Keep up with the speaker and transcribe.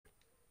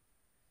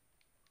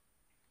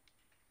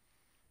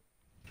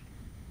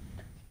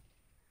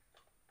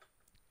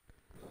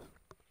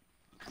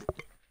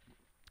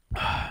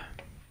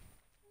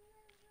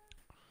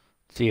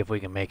See if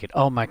we can make it.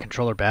 Oh, my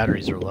controller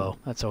batteries are low.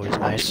 That's always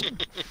nice.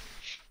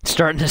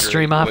 Starting the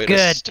stream off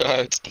good.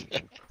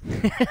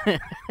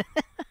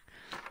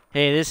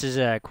 Hey, this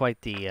is quite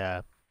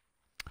the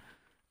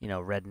you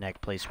know,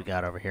 redneck place we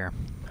got over here.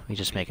 We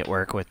just make it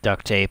work with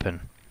duct tape and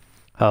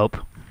hope.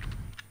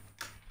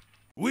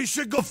 We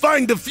should go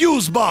find the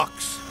fuse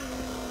box.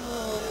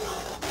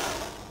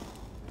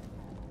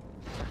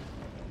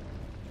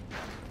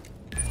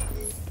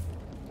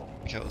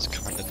 I was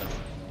kind enough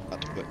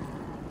not to put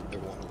their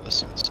one of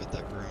us inside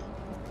that room.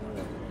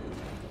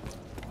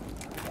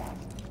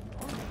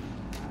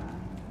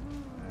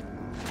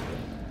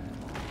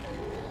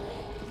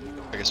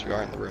 I guess we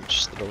are in the room,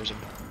 just the doors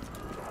open.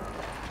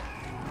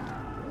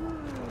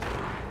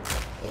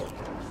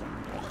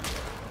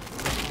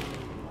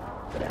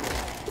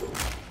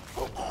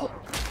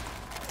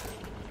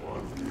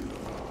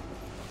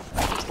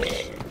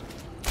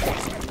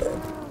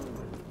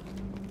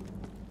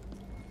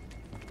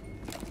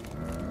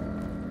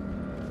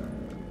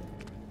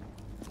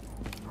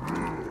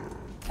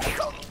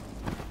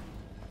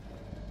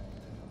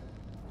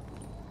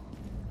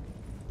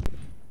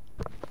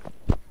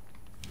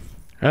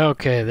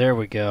 Okay, there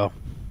we go.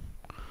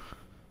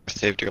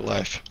 Saved your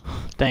life.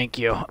 Thank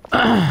you.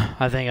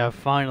 I think I've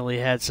finally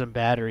had some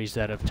batteries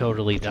that have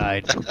totally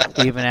died.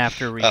 Even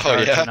after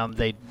recharging them,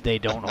 they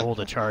don't hold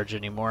a charge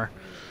anymore.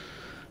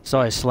 So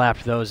I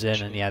slapped those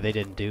in, and yeah, they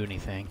didn't do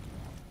anything.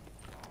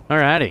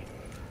 Alrighty.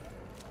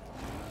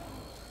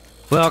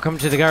 Welcome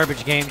to the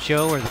Garbage Game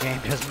Show, where the game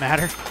doesn't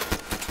matter.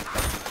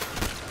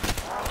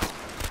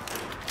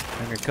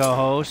 I'm your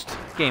co-host.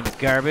 Game is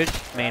garbage.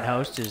 Main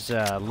host is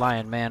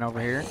Lion Man over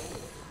here.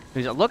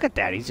 Look at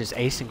that, he's just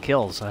acing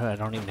kills. I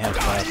don't even have,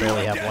 I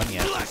barely have one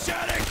yet.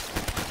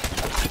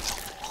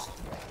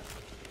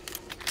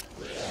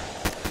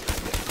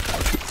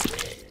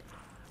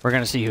 We're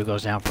gonna see who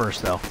goes down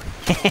first, though.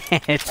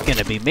 It's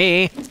gonna be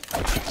me.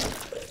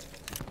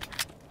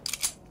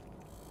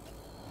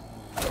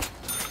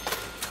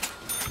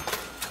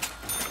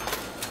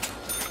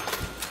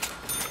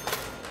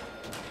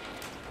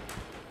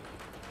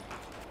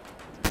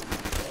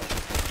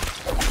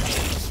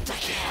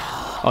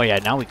 Oh yeah,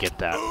 now we get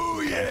that. Oh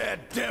yeah,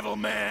 devil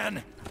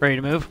man. Ready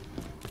to move?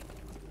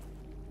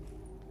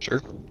 Sure.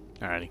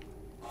 Alrighty.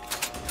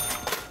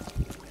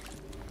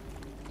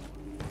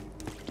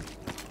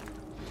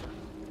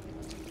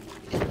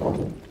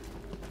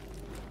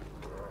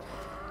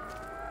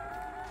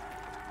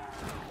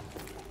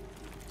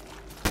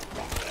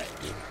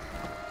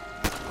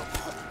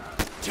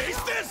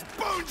 Taste this,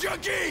 bone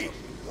junkie!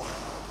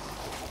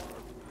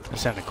 That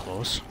sounded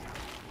close.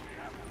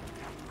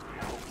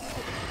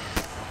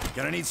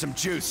 Gonna need some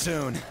juice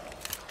soon.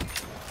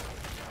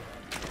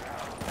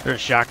 There's a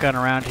shotgun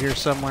around here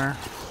somewhere.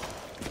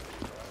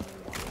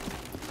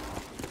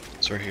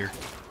 It's right here.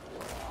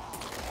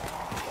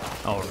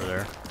 Oh, over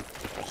there.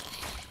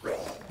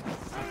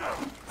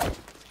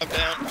 I'm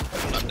down.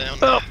 I'm down.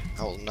 Oh.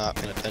 I was not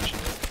paying attention.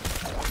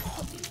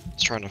 I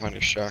was trying to find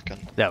a shotgun.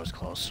 That was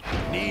close.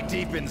 Knee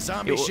deep in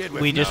zombie shit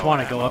with We just no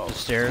want to go ammo. up the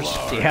stairs.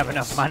 Glorious. Do you have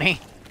enough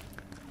money?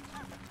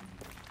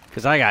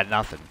 Because I got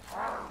nothing.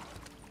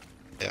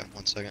 Yeah,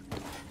 1 second.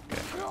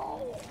 Okay.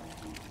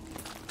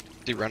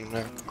 Is he running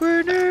now?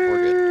 Grenade!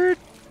 We're good.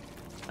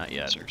 Not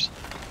yet. Serves.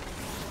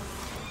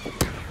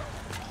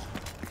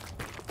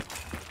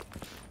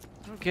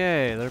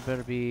 Okay, there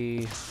better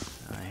be...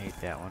 I hate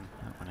that one.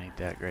 That one ain't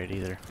that great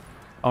either.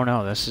 Oh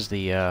no, this is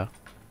the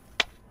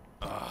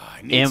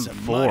I need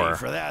some money M4.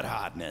 for that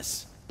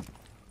hotness.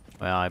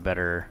 Well, I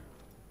better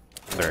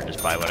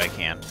just buy what I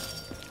can.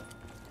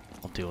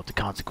 I'll deal with the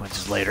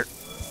consequences later.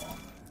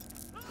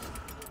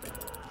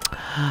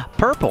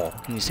 Purple.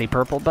 Can you say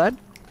purple, bud?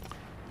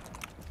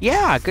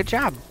 Yeah, good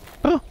job.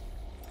 Oh,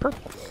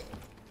 purple.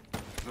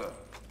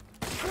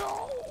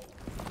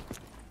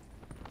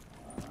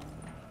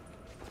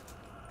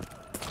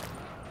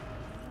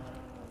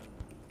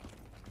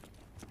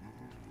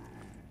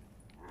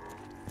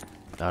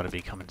 Ought to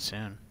be coming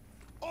soon.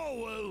 Oh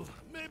well,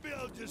 maybe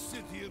I'll just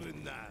sit here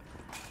and nap.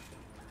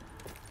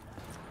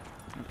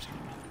 Oops.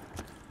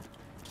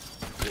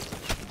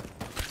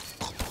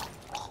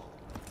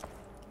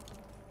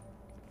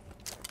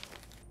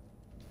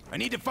 I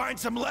need to find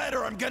some lead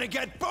or I'm gonna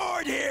get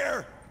bored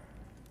here!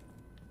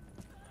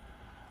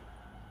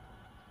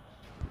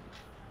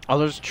 Oh,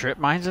 there's trip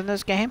mines in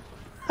this game?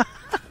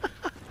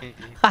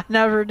 I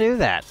never knew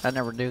that. I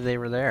never knew they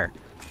were there.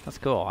 That's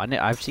cool.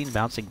 I've seen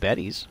bouncing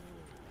betties.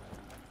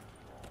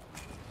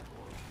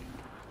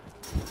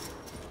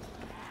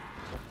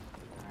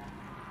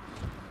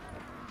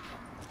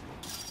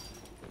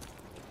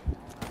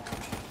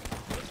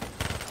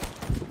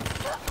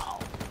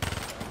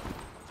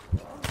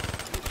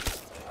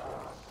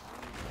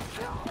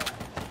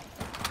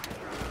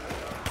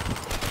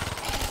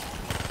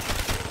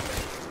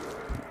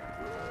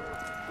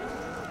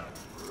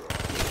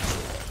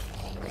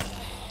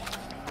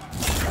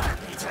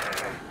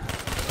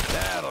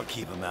 That'll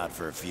keep him out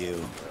for a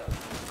few.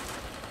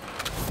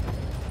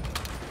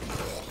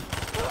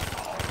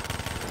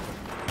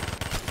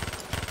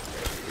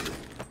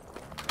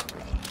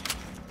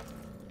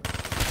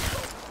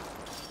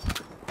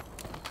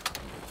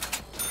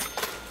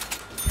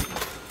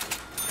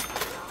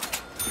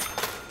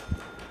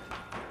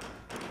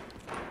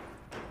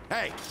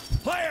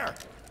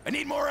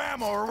 need more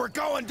ammo or we're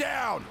going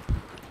down!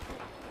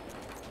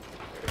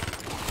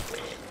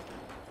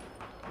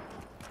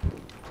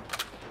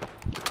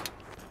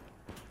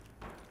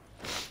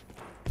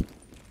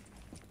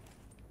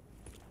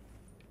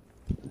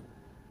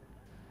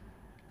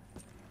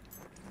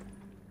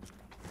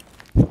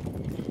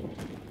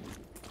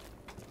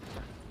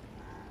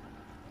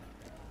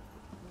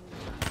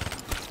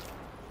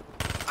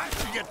 I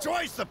should get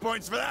twice the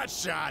points for that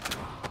shot!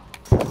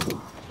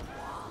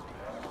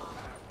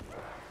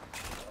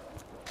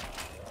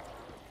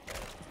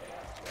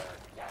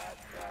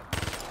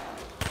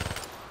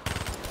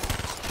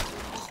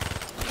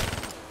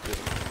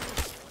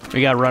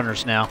 We got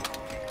runners now.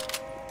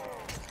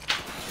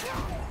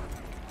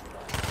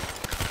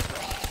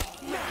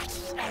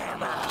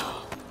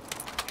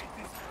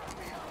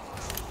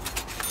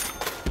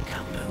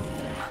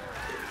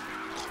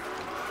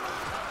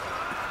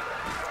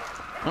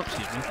 Oh,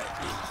 excuse me.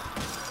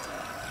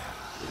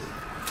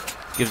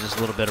 Gives us a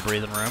little bit of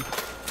breathing room.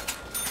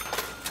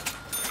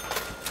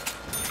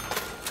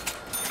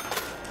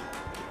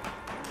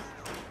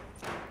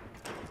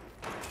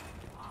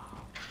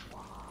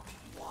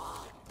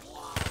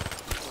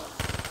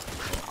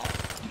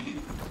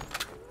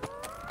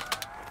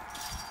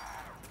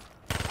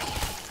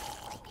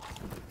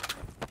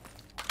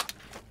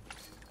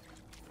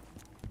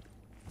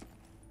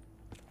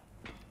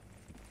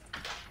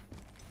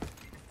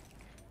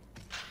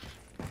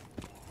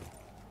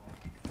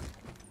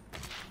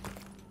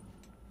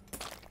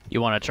 You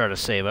want to try to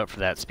save up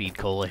for that speed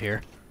cola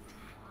here?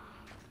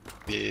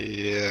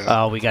 Yeah.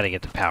 Oh, we got to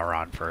get the power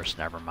on first.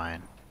 Never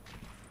mind.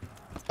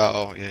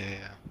 Oh,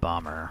 yeah.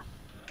 Bummer.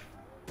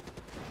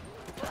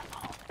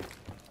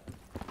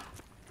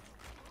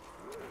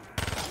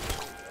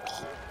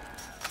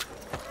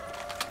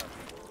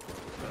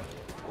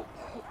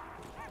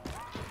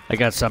 I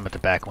got some at the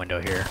back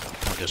window here.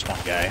 Just one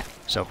guy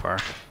so far.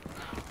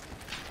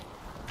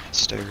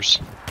 Stairs.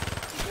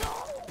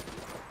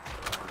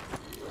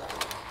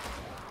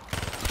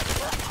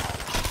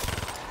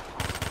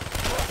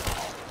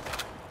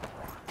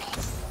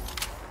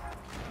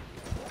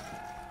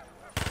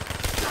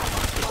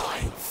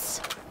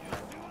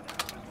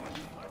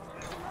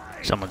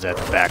 Someone's at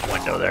the back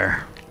window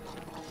there.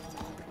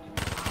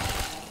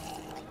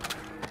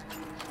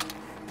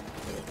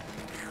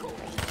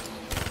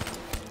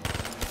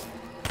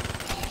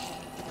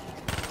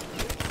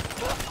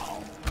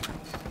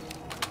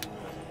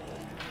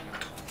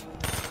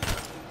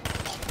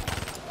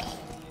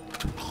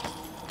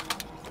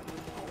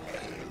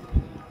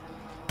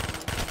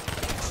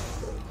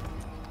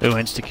 Ooh,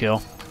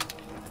 insta-kill.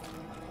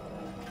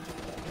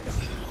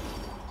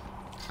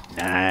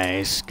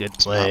 Nice, good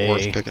play. Not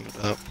worth picking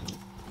it up.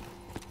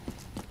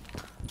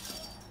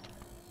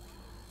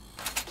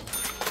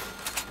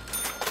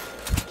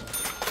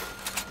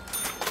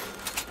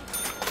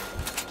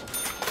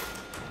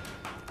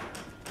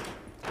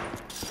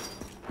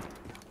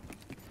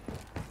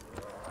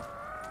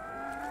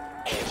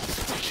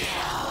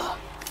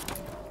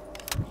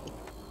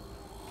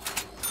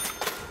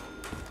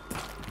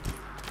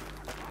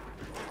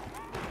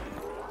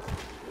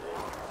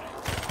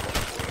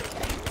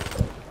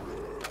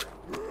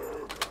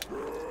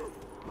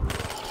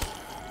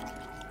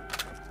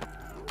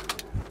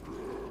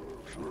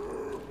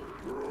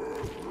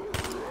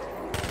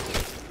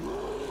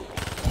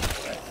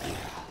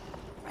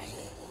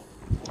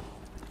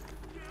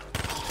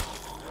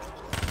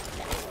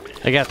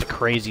 I got the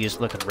craziest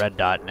looking red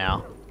dot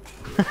now.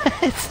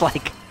 It's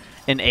like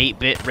an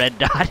 8-bit red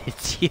dot.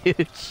 It's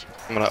huge.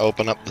 I'm gonna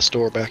open up the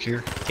store back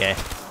here. Okay.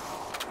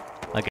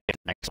 I'll get the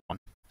next one.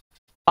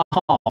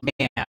 Oh,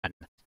 man.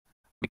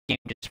 The game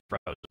just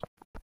froze.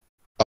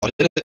 Oh,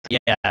 did it?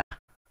 Yeah.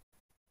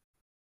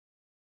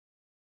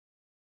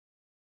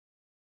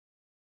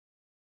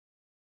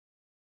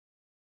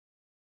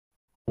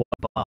 What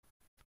a bum.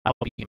 I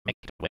hope you can make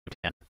it to win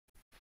 10.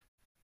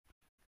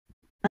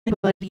 Hi,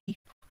 buddy.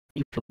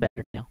 You feel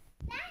better now.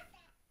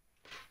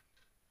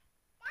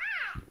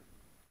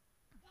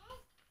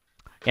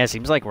 Yeah, it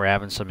seems like we're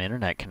having some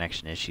internet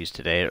connection issues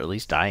today, or at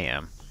least I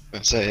am.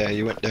 I say, yeah,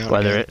 you went down.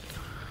 Whether again.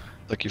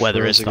 Like you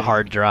whether froze it's the again.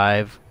 hard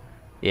drive,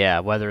 yeah,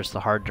 whether it's the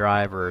hard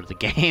drive or the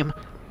game.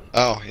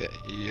 Oh,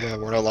 yeah,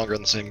 we're no longer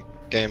in the same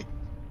game.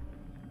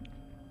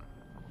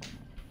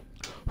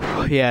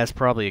 Yeah, it's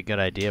probably a good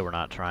idea we're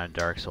not trying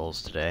Dark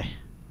Souls today.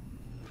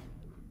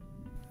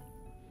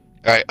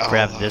 Alright, We're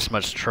having this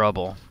much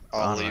trouble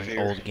I'll on leave an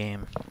here. old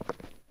game.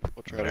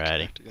 We'll try to Alrighty.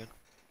 connect again.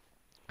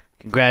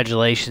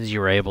 Congratulations, you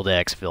were able to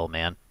exfil,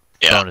 man.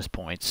 Yeah. Bonus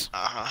points.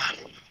 Uh-huh.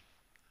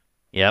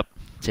 Yep,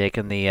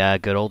 taking the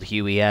good old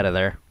Huey out of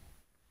there.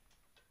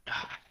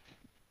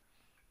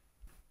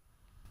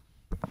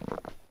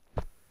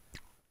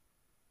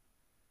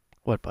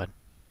 What, bud?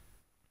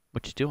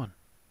 What you doing?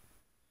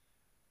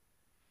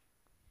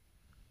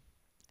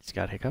 He's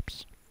got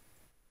hiccups.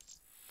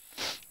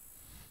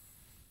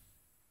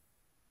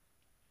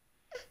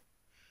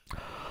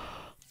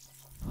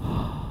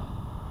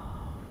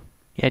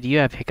 Yeah, do you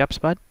have hiccups,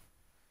 bud?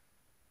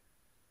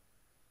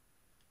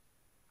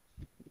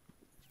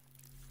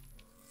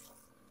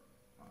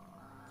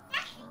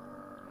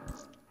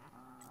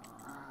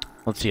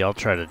 Let's see, I'll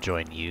try to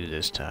join you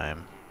this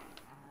time.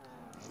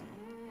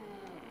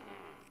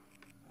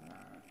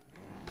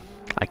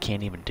 I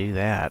can't even do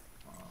that.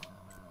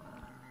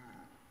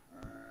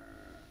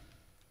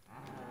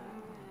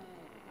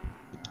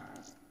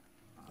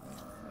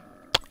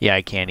 Yeah,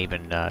 I can't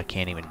even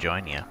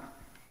join you.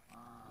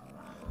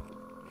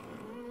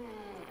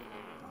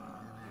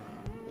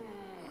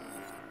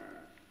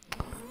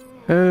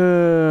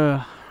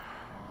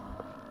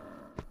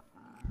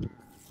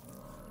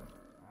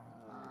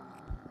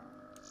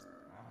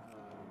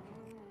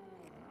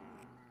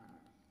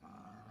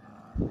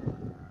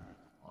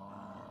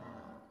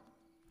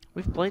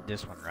 We've played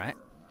this one, right?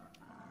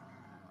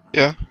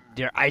 Yeah.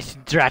 Der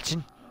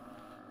Eisendrachen.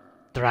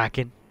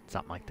 Draken.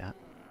 Something like that.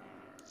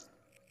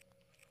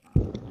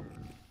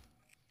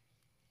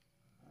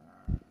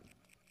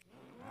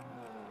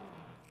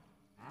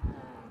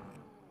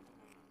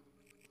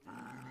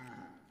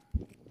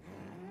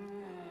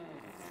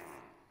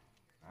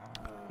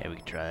 Yeah, we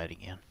can try that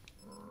again.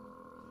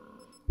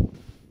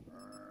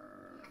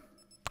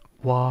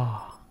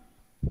 Wow.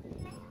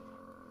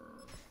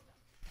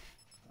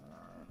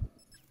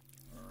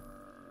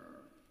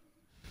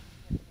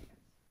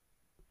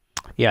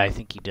 Yeah, I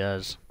think he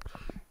does.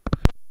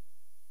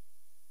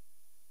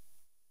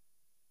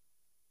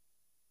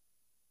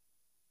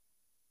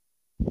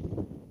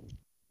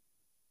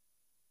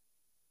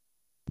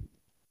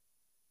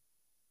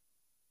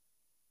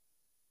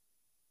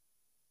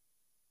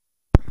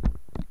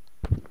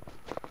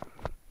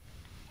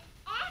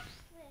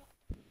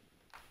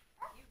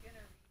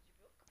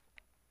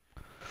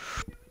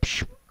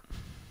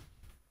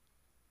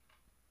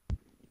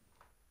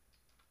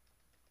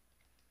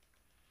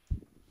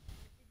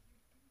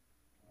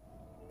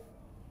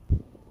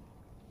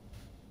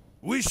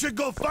 We should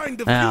go find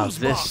the Now fuse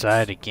this box.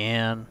 side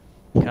again.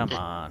 Come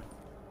on.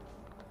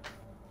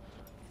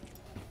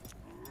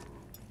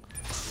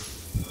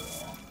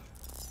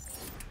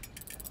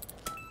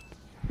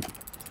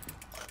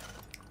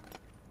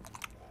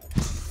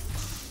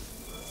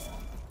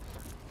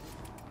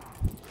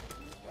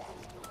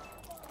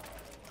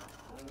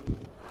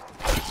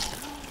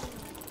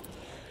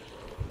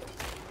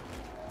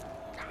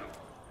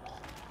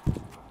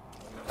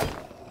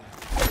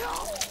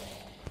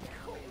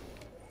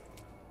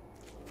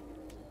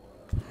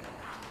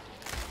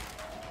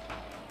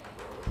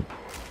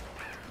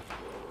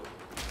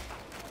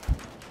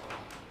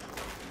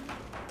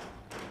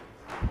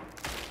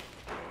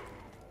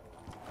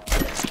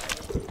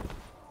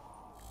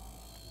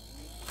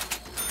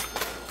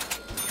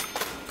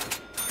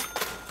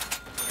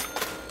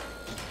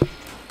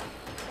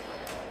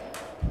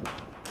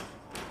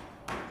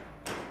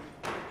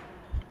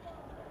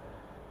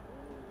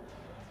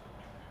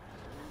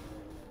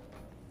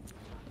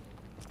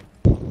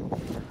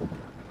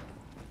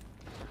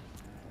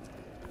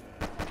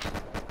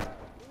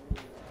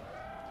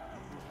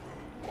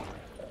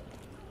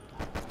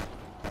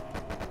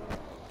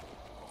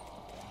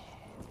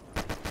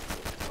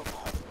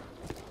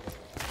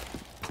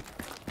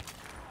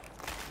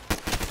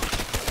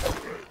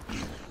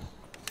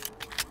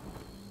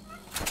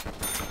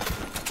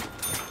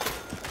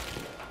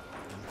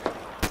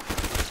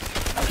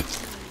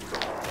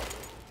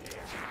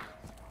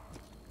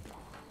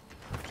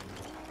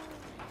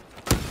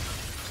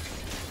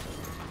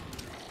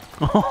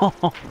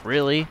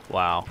 Really?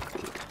 Wow.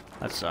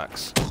 That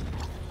sucks.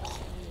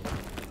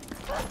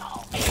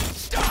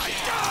 Die!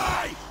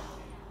 Die!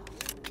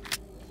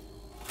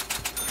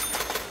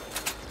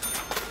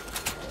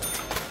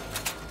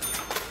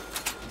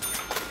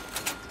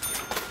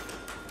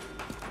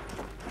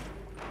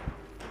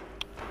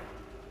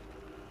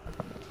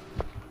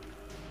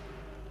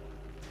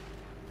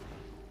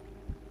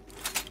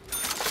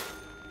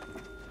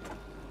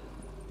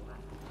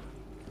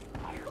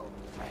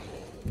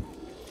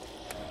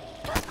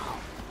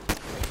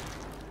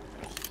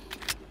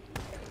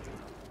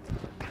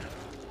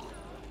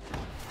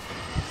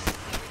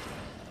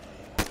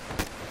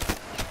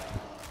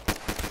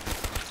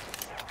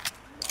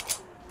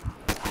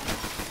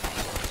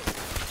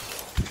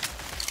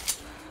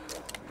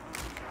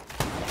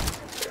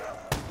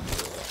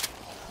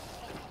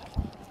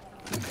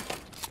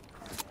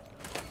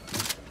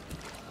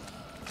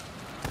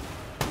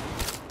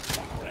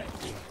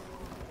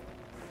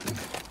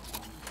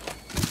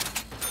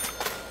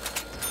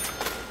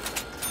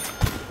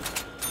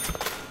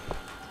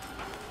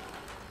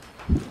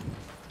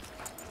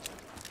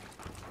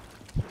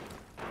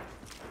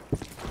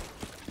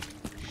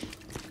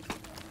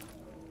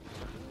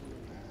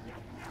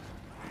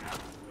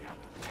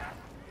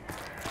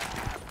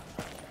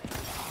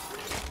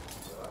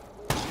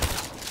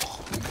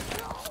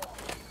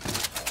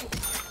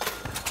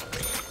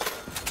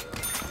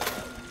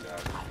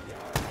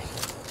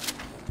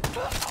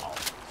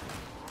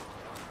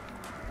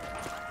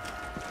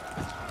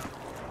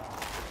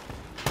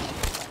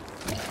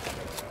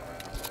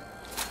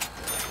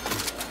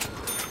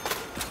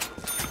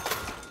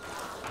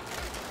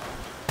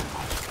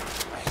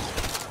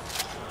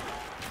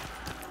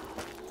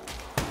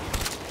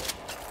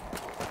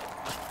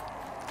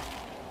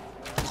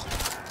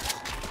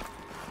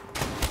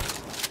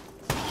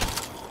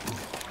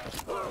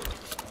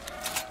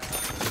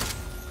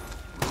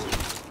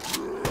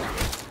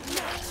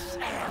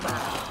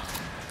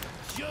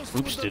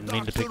 Oops, didn't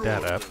mean to pick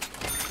that up.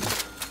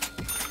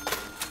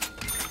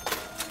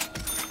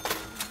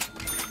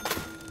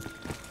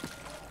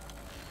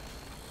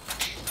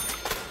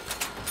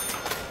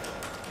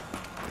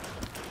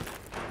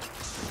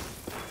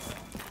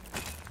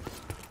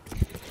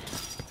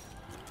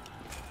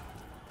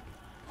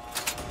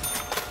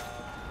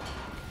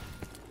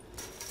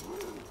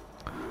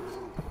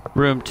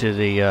 Room to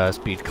the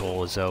speed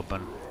coal is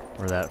open.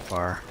 We're that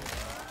far.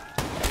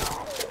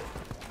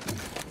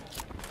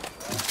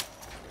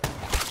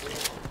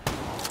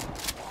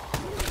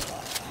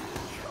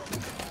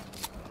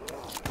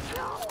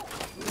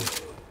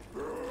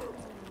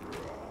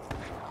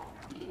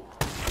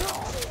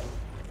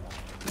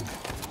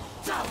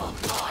 Double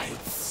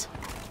points.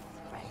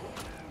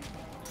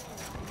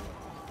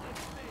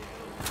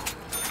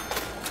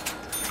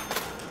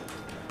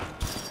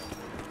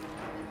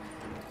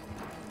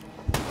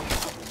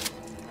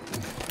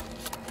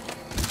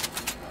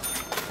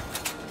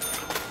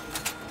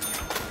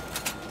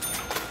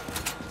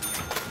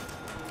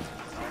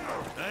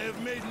 I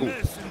have made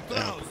mess in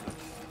thousands.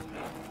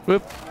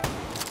 Whoop.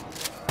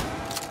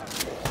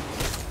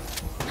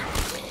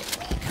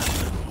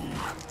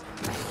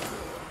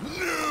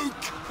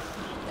 Nuke!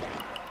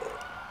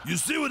 You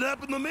see what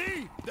happened to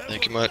me? That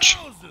Thank you was much.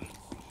 thousands.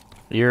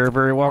 You're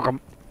very welcome.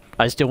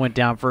 I still went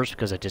down first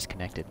because I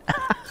disconnected.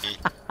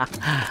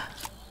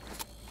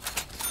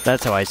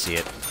 That's how I see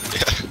it.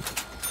 Yeah.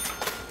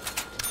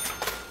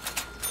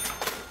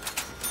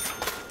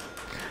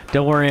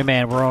 Don't worry,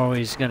 man. We're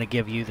always going to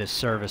give you the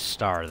service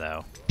star,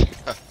 though.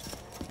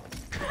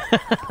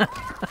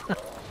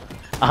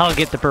 I'll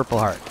get the Purple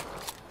Heart.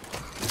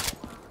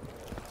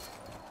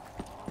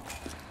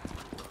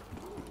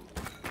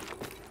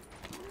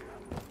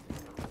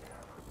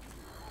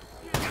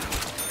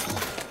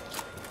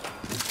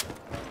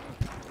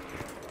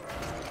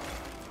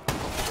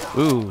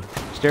 Ooh,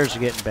 stairs are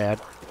getting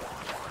bad.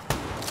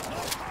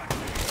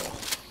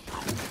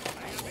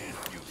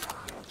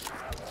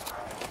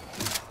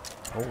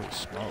 Holy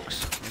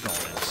smokes, you're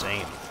going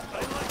insane.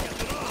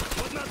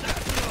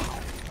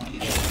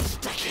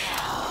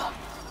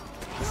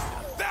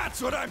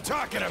 That's what I'm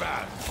talking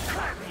about.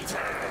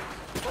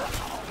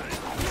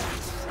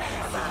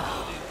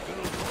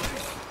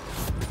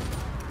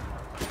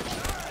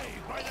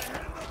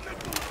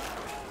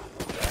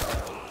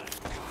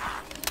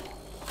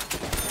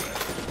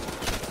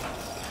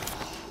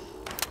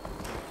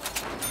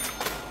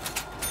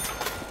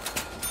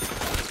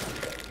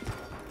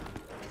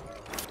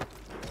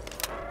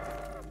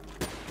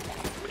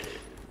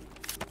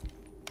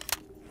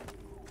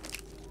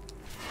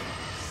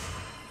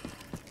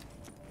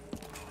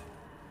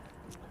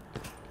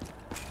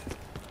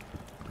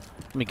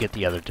 Let me get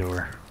the other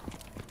door.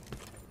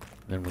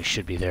 Then we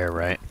should be there,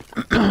 right?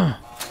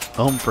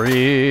 Home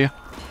free.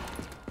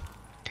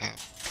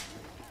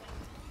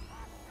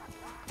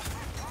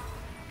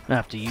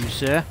 After you,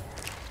 sir.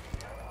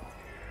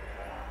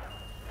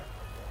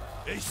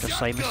 Just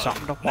save me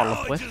something to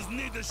wallop with.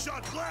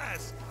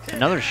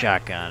 Another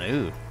shotgun,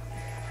 ooh.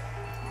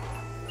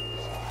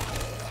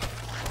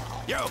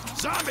 Yo,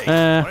 zombie!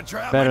 Wanna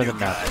try out my Better new than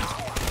gun? nothing.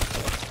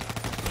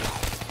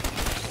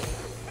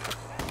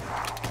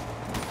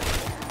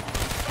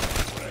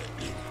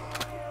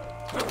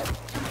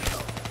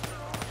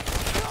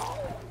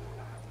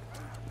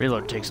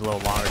 Reload takes a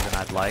little longer than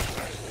I'd like.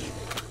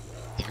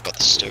 Think about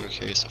the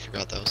staircase, I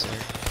forgot that was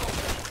there.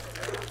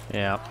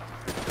 Yeah.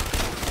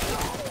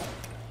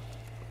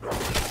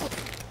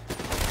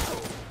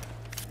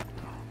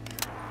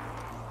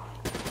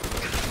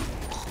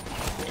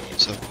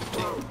 So,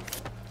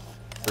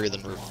 breathe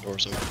and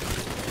doors open.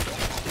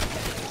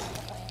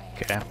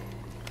 Okay.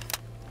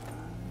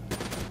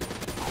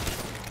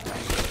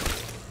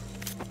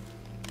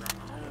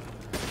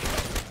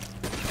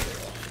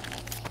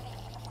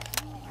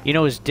 You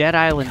know, is Dead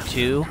Island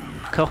 2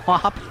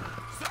 co-op?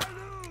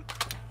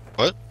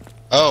 What?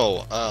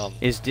 Oh,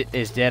 Is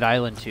Dead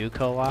Island 2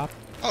 co-op?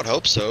 I would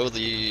hope so.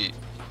 I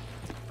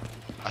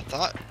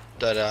thought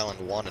Dead Island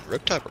 1 and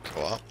Riptide were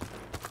co-op.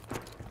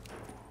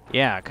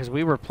 Yeah, because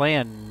we were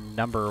playing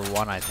number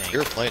 1, I think. You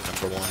were playing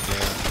number 1,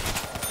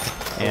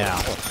 yeah. Yeah.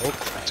 I would hope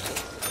that's cool.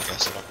 I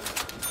guess I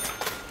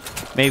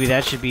don't. Maybe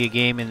that should be a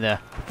game in the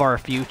far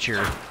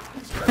future.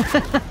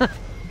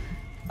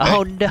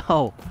 Oh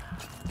no!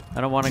 I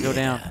don't want to go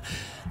down.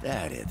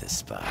 That is the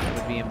spot. It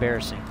would be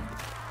embarrassing.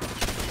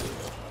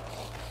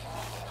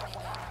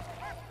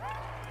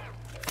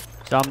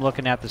 So I'm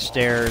looking at the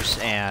stairs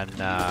and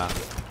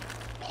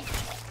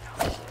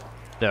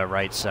the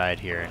right side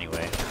here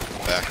anyway.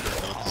 Back room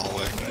and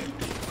hallway.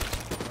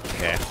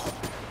 Okay.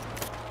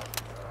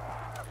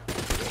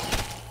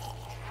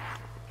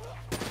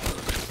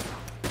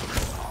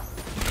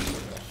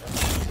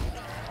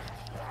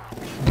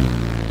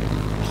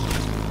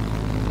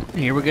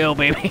 Here we go,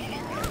 baby.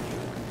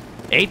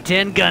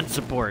 810 gun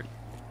support.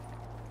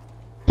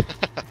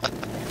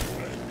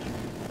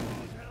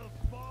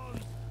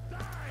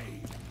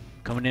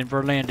 Coming in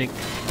for a landing.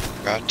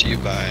 Brought to you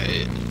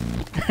by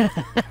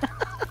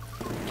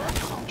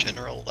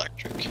General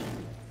Electric.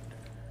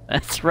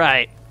 That's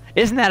right.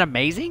 Isn't that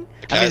amazing?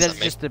 I mean, that's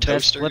just the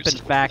best flippin'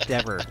 fact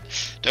ever.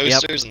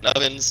 Toasters and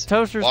ovens.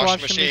 Toasters,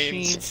 washing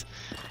machines.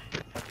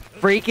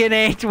 Freaking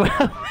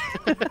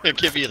A12. It'll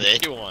give you the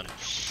A1.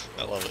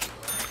 I love it.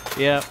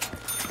 Yep.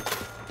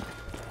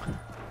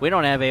 We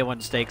don't have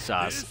A1 steak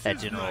sauce at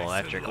General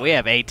Electric. We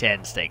have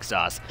A10 steak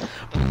sauce.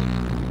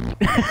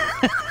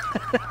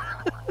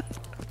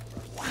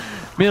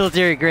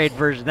 Military grade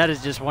version. That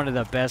is just one of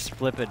the best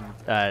flippin'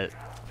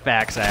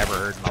 facts I ever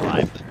heard in my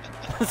life.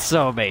 It's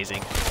so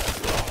amazing.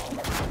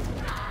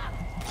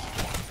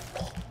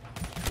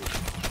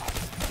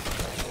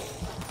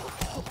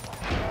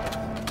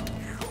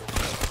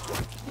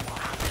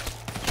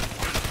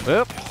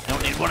 Whoop.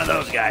 Don't need one of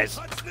those guys.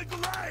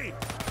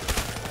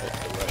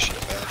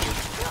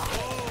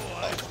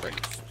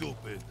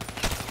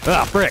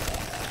 Ah, frick.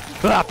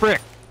 Ah,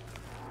 frick.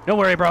 Don't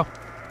worry, bro.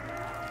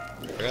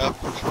 Yeah.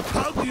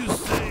 How do you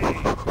say?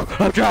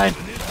 I'm trying.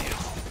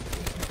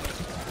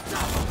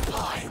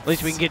 At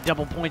least we can get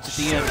double points at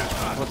the end.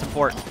 What's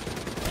important?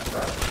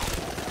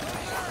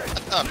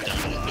 I'm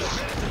done.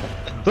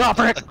 Ah,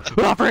 frick.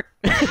 Ah, frick.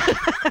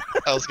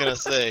 I was gonna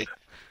say,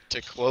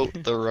 to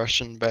quote the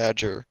Russian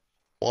Badger,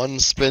 one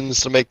spins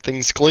to make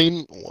things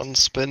clean, one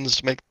spins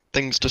to make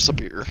things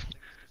disappear.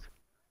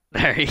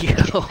 There you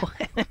go.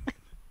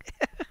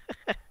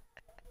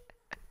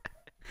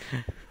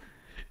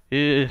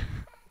 Yeah.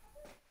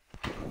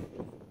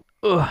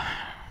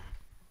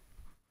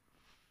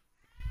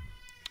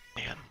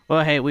 Man.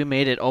 Well, hey, we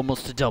made it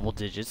almost to double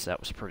digits. That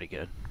was pretty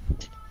good.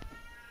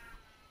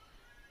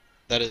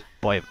 That is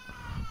Boy,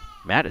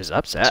 Matt is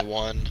upset.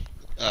 one.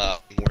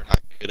 We're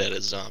not good at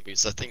as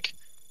zombies. I think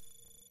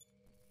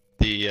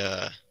the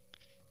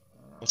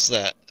what's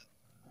that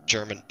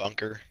German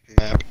bunker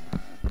map?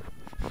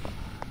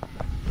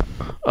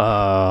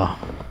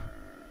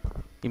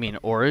 You mean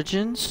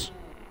Origins,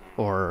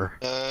 or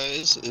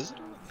Is it?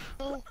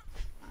 No.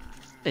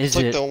 is It's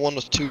like it? the one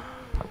with 2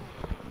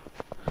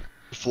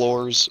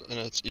 floors, and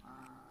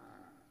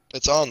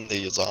it's on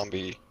the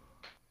zombie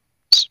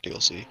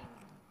DLC.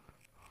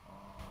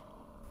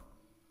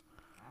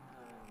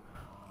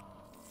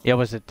 Yeah,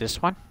 was it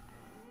this one?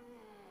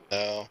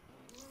 No.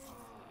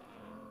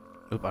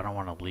 Oop, I don't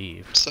want to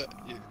leave. So,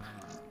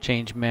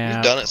 Change you've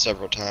map. done it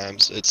several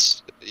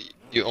times.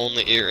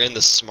 You're in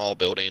this small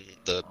building,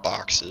 the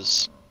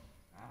boxes.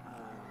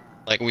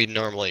 Like we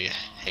normally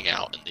hang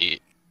out in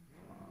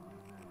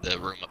the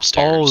room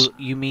upstairs. Oh,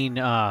 you mean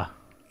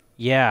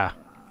yeah.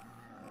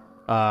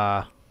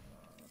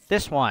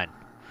 This one.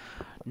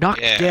 Knock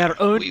Yeah, der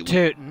we-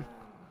 Untöten.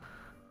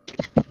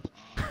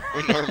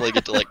 We normally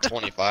get to like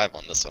 25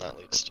 on this one at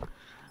least.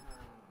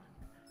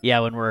 Yeah,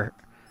 when we're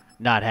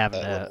not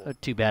having level.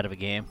 too bad of a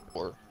game.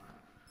 Or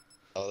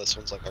this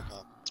one's like a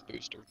confidence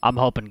booster. I'm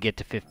hoping to get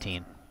to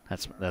 15.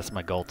 That's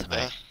my goal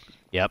tonight.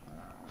 Yeah. Yep.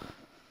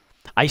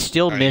 I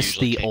still I miss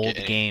usually the can't old get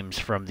any. games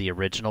from the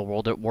original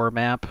World at War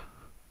map,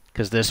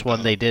 because this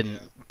one they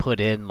didn't put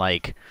in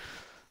like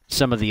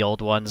some of the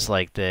old ones,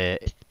 like the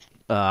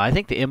I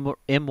think the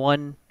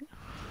M1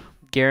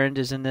 Garand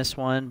is in this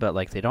one, but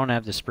like they don't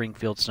have the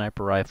Springfield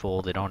sniper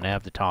rifle, they don't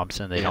have the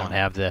Thompson, they don't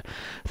have the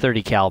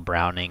 30 cal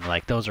Browning.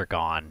 Like those are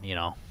gone, you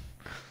know.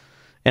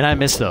 And I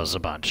miss those a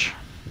bunch.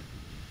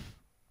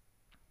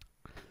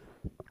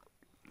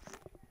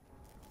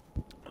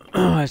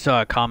 I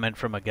saw a comment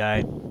from a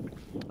guy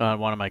on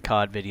one of my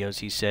COD videos.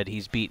 He said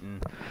he's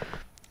beaten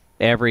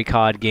every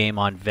COD game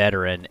on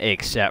veteran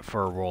except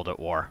for World at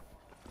War.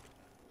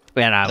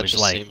 And I was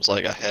like, seems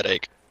like a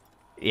headache.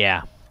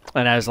 yeah.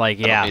 And I was like,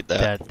 yeah,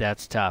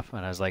 that's tough.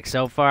 And I was like,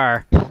 so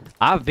far,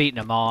 I've beaten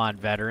them all on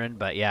veteran,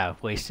 but yeah,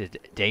 I've wasted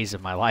days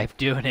of my life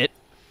doing it.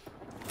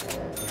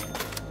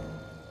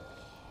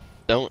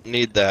 Don't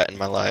need that in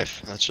my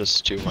life. That's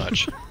just too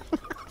much.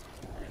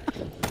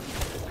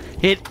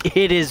 It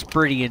is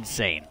pretty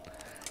insane.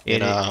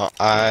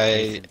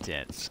 It's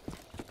intense.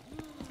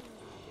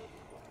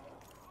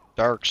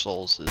 Dark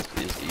Souls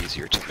is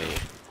easier to me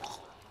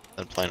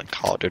than playing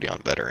Call of Duty on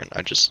veteran.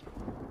 I'm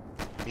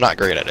not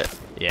great at it.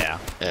 Yeah,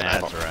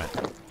 And that's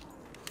right.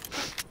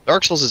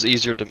 Dark Souls is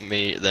easier to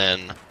me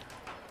than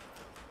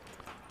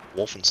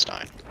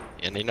Wolfenstein,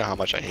 and you know how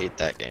much I hate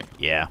that game.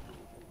 Yeah.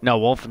 No,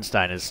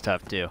 Wolfenstein is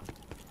tough too.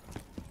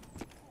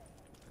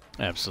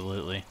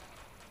 Absolutely.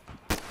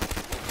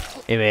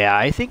 Yeah,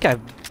 I think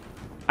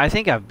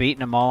I've beaten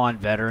them all on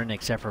veteran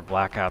except for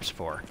Black Ops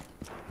 4,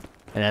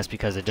 and that's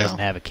because it doesn't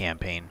have a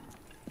campaign.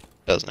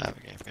 Doesn't have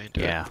a campaign.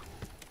 Yeah.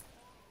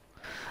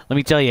 Let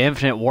me tell you,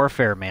 Infinite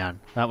Warfare, man,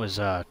 that was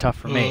tough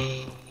for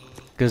me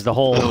because the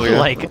whole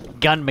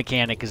like gun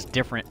mechanic is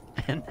different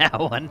in that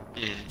one.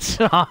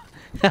 So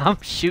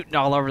I'm shooting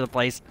all over the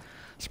place,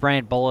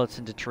 spraying bullets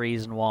into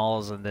trees and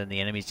walls, and then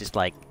the enemy's just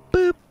like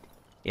boop.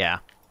 Yeah,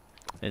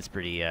 it's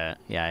pretty. Yeah,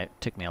 it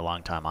took me a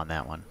long time on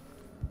that one.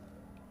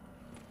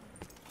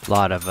 A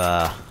lot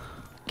of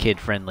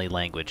kid-friendly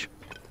language.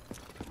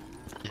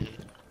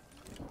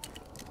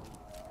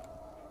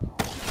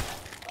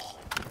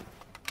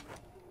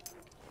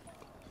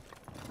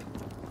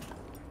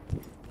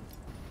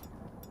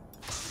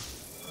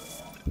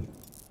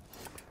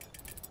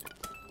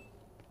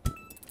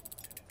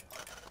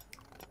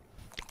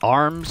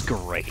 Arms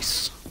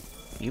grace.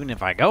 Even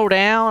if I go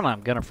down,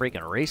 I'm gonna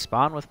freaking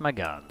respawn with my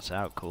guns.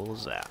 How cool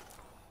is that?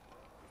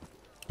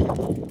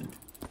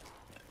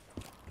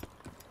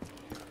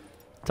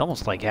 It's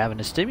almost like having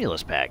a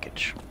stimulus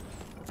package.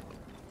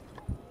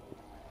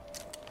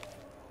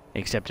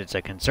 Except it's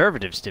a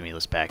conservative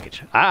stimulus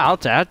package. I'll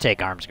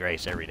take arms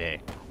grace every day.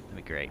 That'd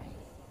be great.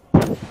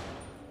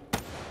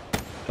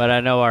 But I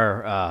know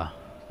I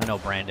know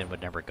Brandon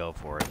would never go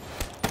for it.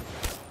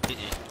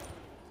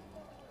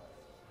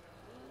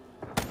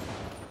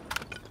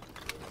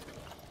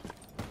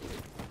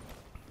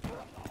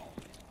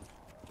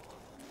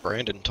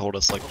 Brandon told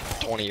us like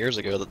 20 years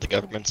ago that the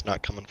government's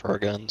not coming for our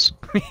guns.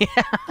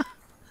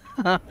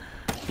 Yeah.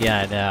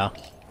 Yeah, I know.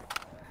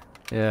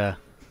 Yeah.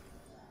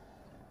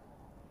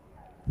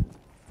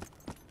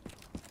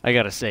 I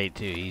gotta say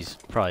too, he's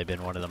probably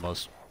been one of the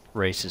most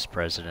racist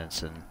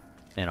presidents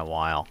in a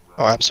while.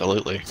 Oh,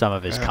 absolutely. Some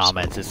of his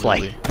comments, it's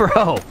like,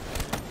 bro,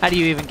 how do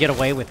you even get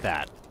away with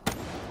that?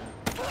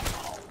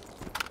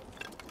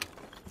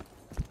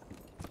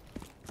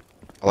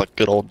 I like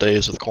good old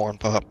days with corn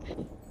pop.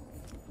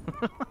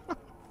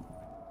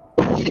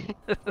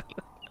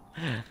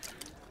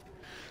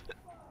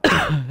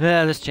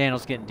 Yeah, this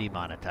channel's getting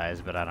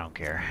demonetized, but I don't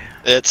care.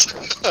 It's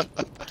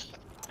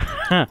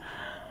how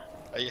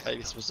are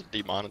you supposed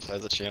to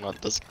demonetize a channel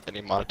that doesn't get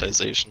any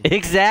monetization?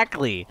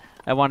 Exactly.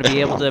 I want to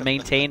be able to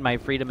maintain my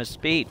freedom of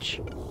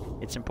speech.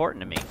 It's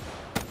important to me.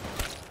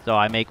 So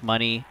I make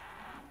money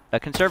a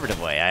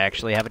conservative way. I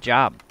actually have a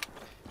job.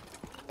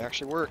 They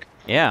actually work.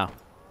 Yeah.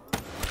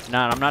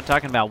 I'm not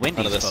talking about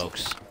Wendy's,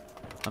 folks.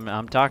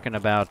 I'm talking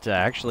about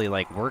actually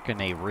like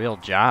working a real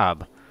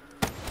job,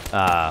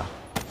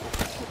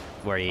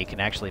 where you can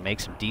actually make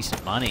some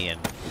decent money and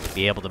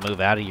be able to move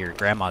out of your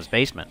grandma's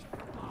basement.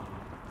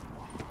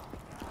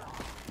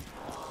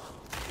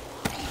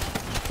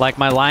 Like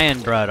my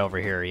lion bud over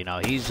here, you know,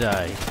 he's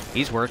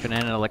working in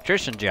an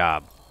electrician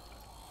job.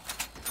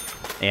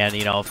 And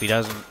you know, if he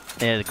doesn't,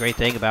 the great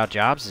thing about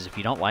jobs is if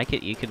you don't like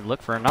it, you can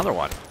look for another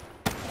one.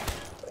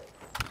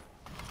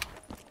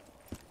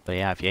 But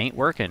yeah, if you ain't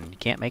working, you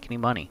can't make any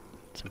money.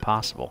 It's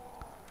impossible.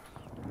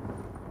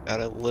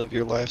 Gotta live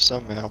your life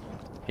somehow.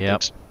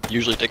 Yep.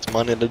 Usually takes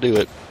money to do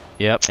it.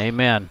 Yep,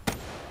 amen.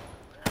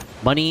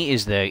 Money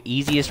is the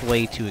easiest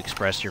way to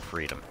express your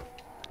freedom.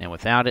 And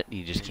without it,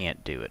 you just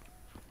can't do it.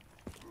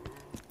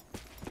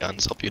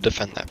 Guns help you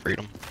defend that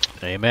freedom.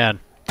 Amen.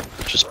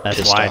 Just That's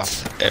pissed why off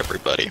it's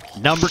everybody.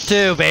 number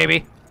 2,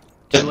 baby.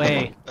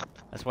 2A.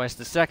 That's why it's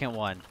the second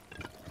one.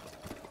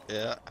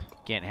 Yeah.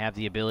 Can't have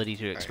the ability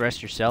to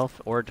express yourself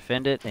or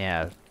defend it.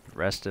 Yeah, the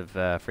rest of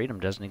freedom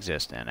doesn't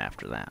exist then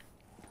after that.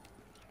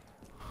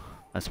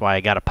 That's why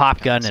I got a pop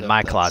gun in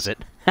my closet.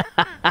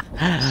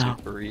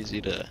 Super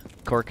easy to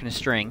cork and a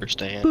string.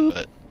 Understand,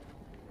 Boop.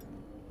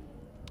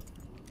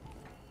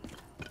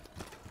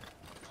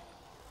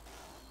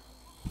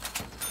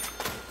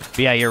 But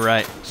yeah, you're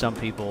right. Some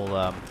people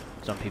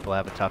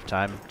have a tough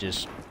time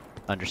just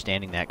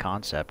understanding that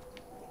concept.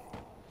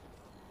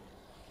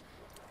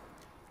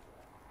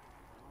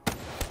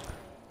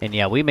 And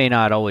yeah, we may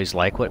not always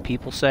like what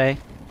people say,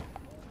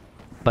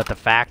 but the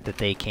fact that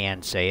they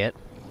can say it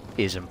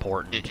is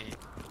important.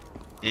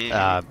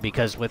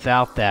 Because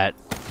without that,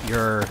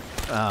 you're,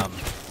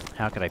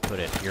 how could I put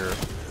it?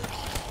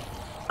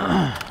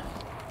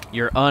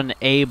 You're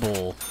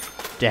unable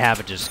to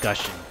have a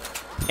discussion,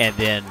 and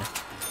then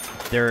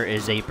there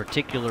is a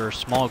particular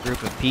small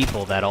group of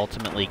people that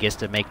ultimately gets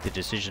to make the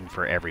decision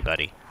for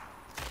everybody,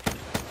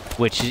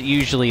 which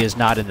usually is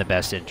not in the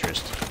best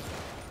interest.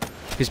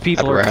 Because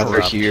people are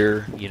corrupt,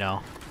 you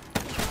know.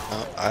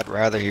 I'd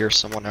rather hear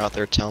someone out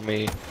there tell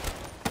me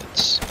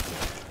it's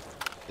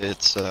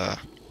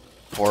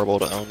horrible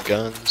to own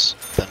guns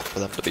than for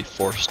them to be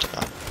forced to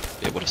not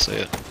be able to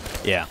say it.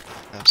 Yeah.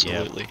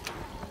 Absolutely.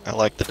 Yeah. I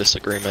like the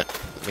disagreement.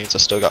 It means I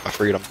still got my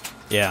freedom.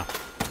 Yeah.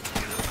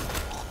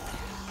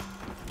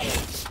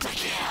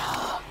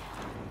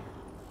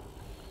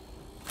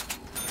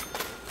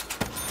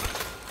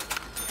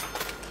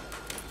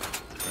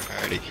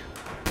 Alrighty. You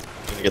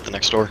gonna get the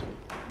next door?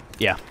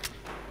 Yeah.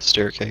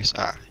 Staircase.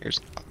 Ah, here's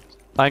the box.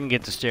 I can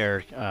get the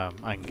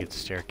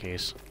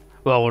staircase.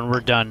 Well, when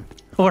we're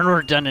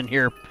done in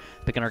here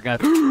picking our gun.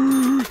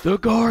 The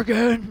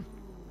Gargan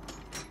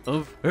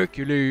of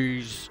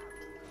Hercules.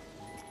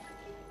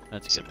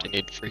 That's a good Except you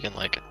need freaking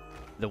like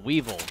the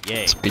Weevil,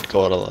 yay. Speed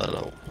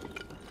cola.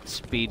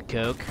 Speed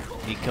coke.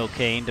 Need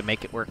cocaine to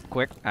make it work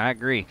quick. I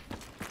agree.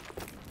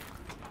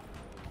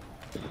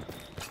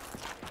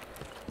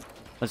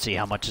 Let's see,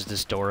 how much is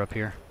this door up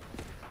here?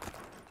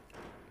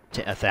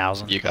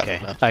 1,000? You got okay.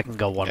 enough. I can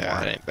go one more.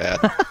 That ain't bad.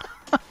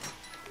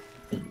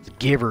 Let's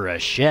give her a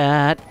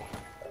shot.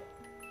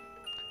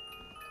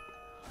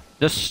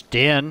 The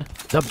Sten,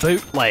 the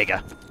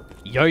bootlegger.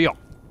 Yo.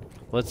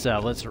 Let's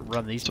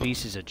run these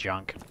pieces of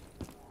junk.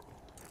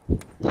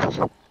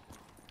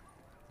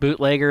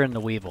 Bootlegger and the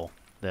Weevil.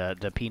 The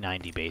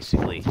P90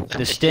 basically.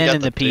 The Sten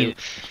and the P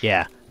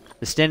yeah.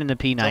 The Sten and the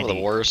P90. Some of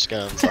the worst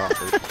guns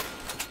offered.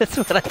 That's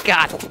what I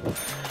got.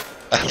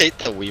 I hate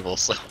the Weevil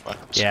so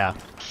much. Yeah.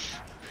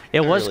 It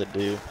was really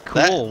do.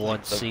 cool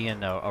once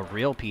seeing a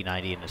real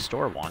P90 in the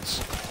store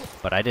once,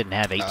 but I didn't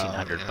have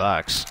 1,800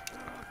 bucks.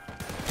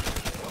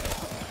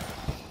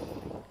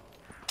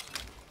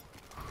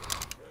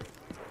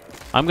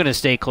 I'm gonna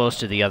stay close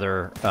to the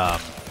other,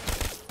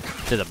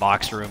 to the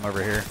box room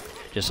over here,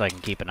 just so I can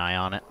keep an eye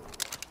on it.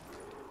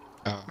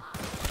 Oh.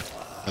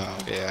 Oh,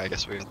 yeah, I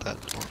guess we got that.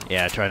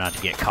 Yeah, try not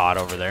to get caught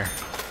over there.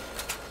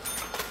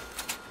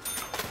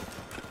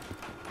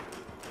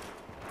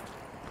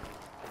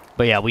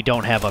 But yeah, we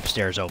don't have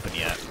upstairs open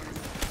yet.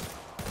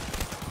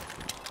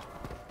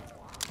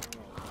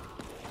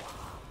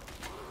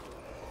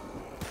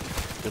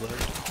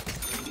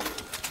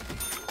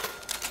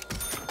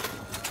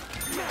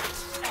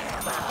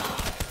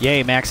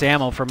 Yay, max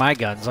ammo for my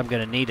guns. I'm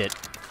gonna need it.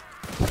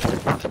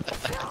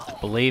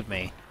 Believe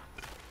me.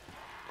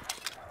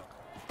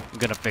 I'm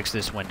gonna fix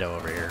this window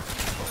over here.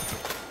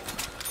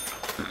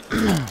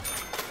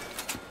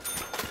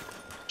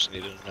 Just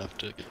needed enough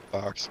to get the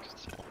box.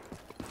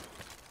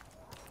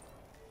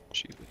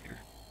 Shoot here.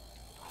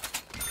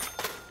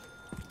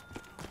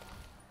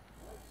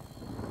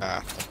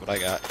 Ah, that's what I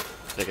got.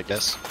 Take a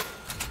guess.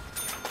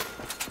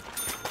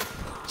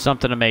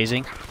 Something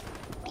amazing.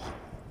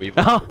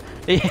 Weevil. Oh,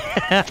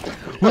 yeah.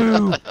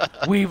 Woo!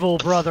 Weevil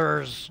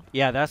brothers.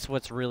 Yeah, that's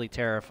what's really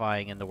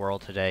terrifying in the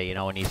world today. You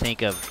know, when you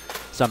think of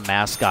some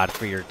mascot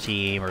for your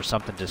team or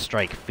something to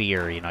strike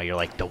fear, you know, you're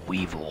like the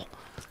Weevil.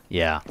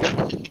 Yeah.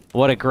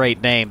 What a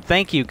great name.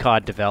 Thank you,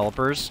 COD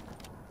developers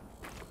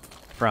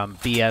from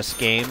BS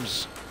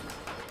Games.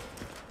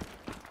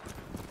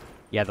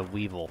 Yeah, the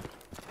Weevil.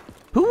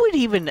 Who would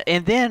even...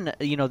 And then,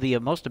 you know, the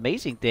most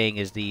amazing thing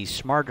is the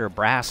smarter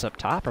brass up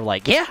top are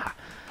like, yeah,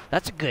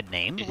 that's a good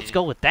name. Let's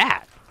go with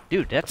that.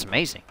 Dude, that's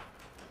amazing.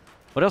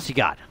 What else you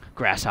got?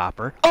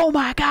 Grasshopper. Oh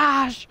my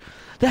gosh!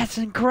 That's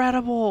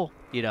incredible!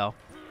 You know,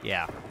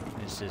 yeah.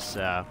 It's just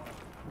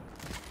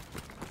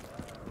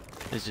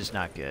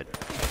not good.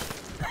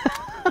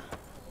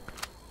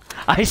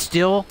 I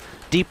still,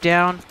 deep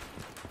down,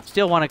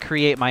 still want to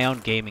create my own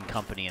gaming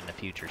company in the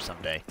future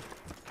someday.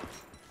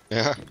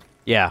 Yeah.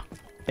 Yeah.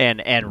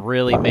 And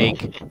really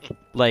make,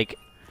 like,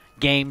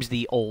 games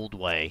the old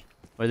way.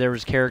 Where there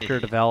was character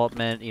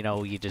development, you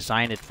know, you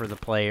design it for the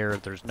player,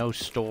 there's no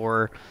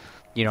store,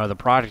 you know, the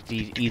product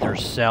either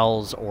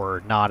sells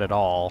or not at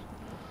all.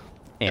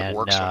 And, it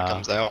works when it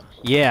comes out.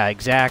 Yeah,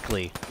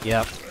 exactly.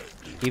 Yep.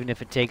 Even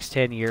if it takes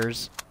 10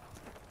 years.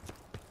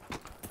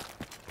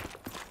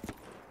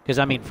 Because,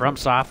 I mean, From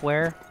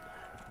Software,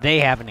 they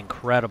have an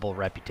incredible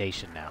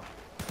reputation now.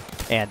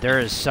 And there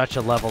is such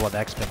a level of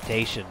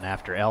expectation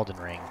after Elden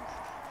Ring.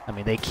 I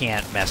mean, they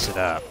can't mess it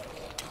up.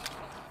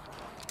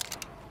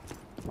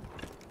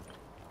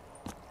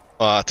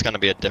 Well, it's going to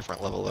be a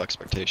different level of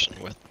expectation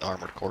with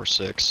Armored Core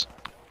 6.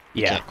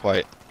 You Yeah. can't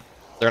quite...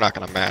 They're not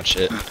going to match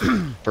it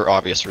for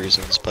obvious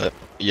reasons, but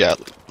yeah,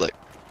 like,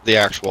 the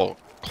actual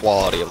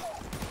quality of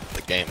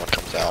the game when it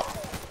comes out.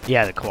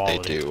 Yeah, the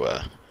quality.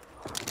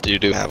 They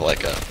do have,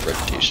 like, a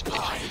reputation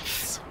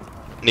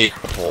need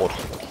to hold.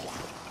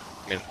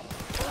 I mean,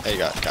 hey, you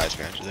got guys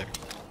behind you there.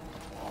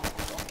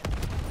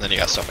 And then you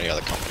got so many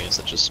other companies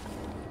that just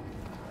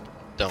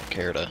don't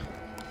care to...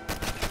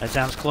 That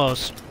sounds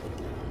close.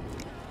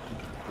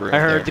 ruin I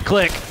heard the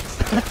click.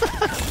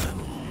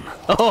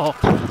 Oh,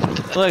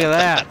 look at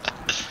that.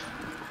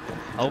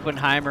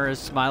 Oppenheimer is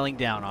smiling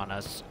down on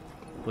us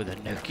with a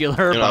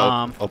nuclear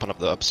bomb. Open up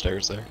the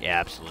upstairs there. Yeah,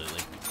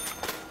 absolutely.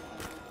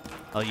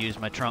 I'll use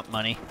my Trump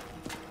money.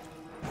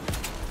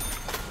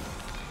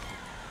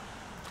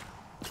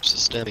 Just a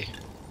steady.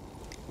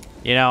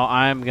 You know,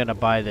 I'm gonna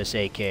buy this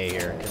AK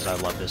here because I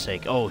love this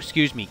AK. Oh,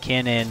 excuse me,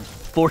 Canon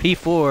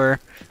 44,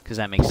 because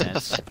that makes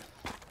sense.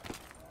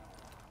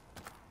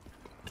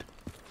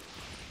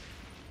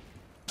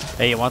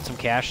 Hey, you want some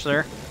cash,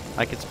 sir?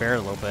 I could spare a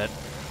little bit.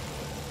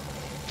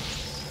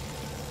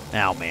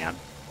 Now, man.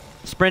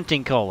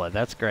 Sprinting cola,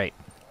 that's great.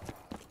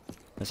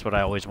 That's what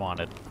I always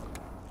wanted.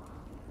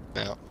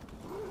 Yeah.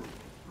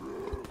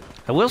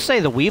 I will say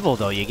the Weevil,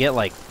 though, you get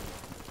like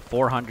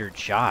 400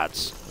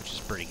 shots, which is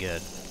pretty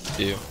good.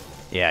 Do you?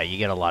 Yeah, you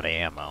get a lot of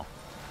ammo.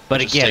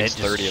 But again, it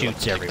just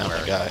shoots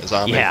everywhere.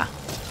 Yeah.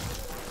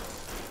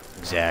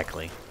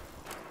 Exactly.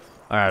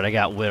 Alright, I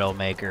got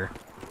Widowmaker.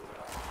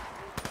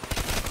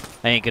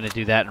 I ain't gonna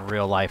do that in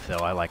real life, though.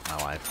 I like my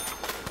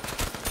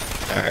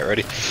life. Alright,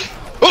 ready?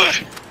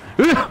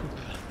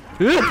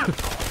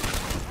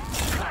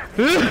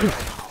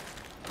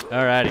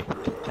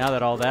 Alrighty. Now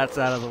that all that's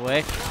out of the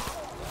way.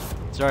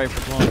 Sorry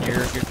for blowing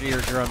your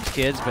eardrums,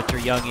 kids, but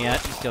you're young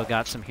yet. You still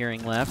got some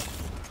hearing left.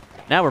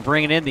 Now we're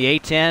bringing in the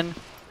A10.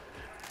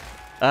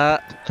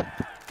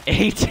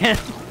 A10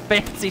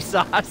 fancy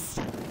sauce.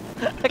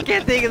 I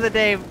can't think of the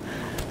name.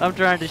 I'm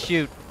trying to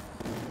shoot.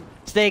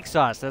 Steak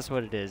sauce, that's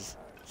what it is.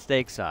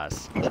 Steak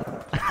sauce.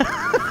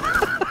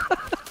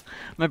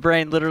 My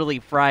brain literally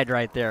fried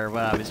right there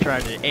when I was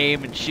trying to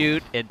aim and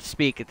shoot and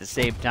speak at the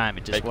same time.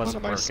 It just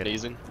wasn't working.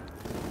 Sneezing.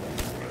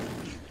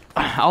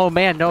 Oh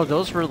man, no,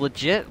 those were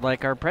legit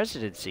like our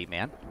presidency,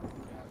 man.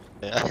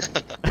 Yeah.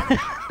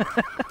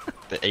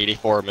 The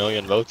 84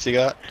 million votes you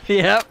got?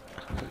 Yep.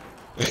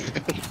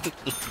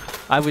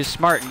 I was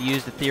smart and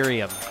used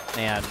Ethereum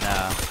and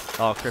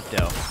all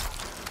crypto.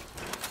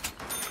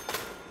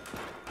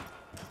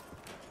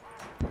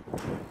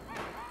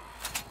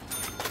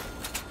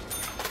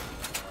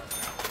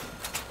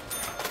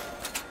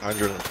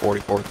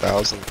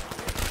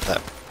 $144,000 that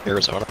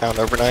Arizona found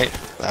overnight.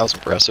 That was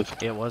impressive.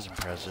 It was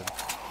impressive.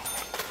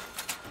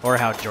 Or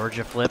how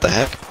Georgia flipped. What the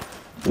heck?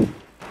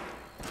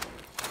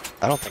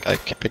 I don't think I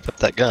picked up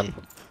that gun.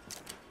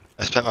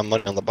 I spent my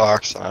money on the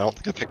box, and I don't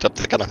think I picked up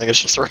the gun. I think I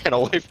just ran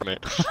away from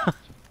it.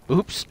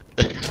 Oops.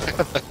 I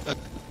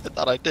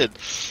thought I did.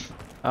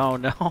 Oh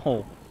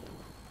no.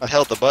 I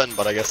held the button,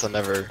 but I guess I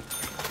never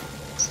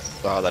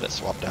saw that it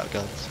swapped out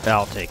guns.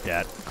 I'll take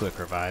that. Quick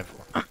revive.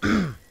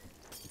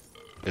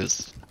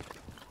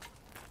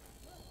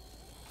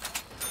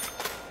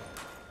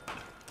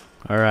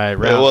 Alright,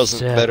 round It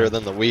wasn't 7. better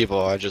than the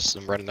Weevil. I just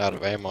am running out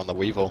of ammo on the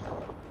Weevil.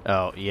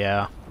 Oh,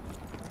 yeah.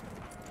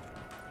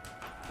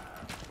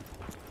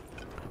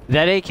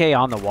 That AK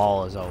on the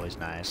wall is always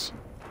nice.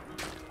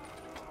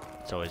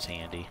 It's always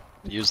handy.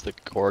 Use the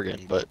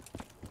Gorgon, but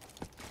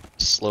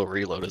slow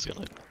reload is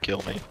gonna kill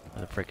me.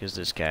 Where the frick is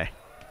this guy?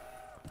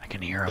 I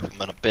can hear him.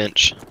 I'm on a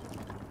bench.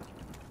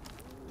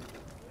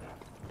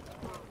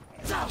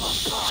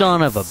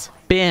 Son of a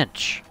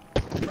bench!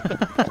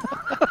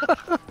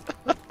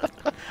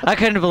 I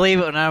couldn't believe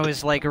it when I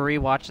was like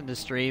rewatching the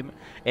stream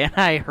and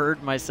I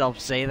heard myself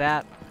say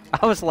that.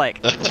 I was like,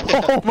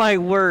 oh my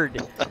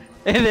word.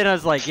 And then I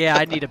was like, yeah,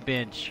 I need a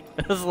bench.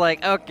 I was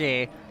like,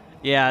 okay.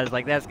 Yeah, I was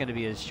like, that's going to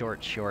be a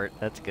short.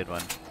 That's a good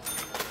one.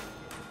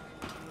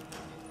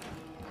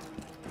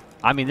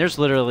 I mean, there's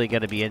literally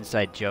going to be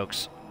inside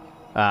jokes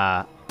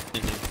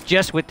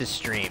just with the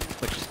stream,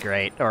 which is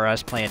great. Or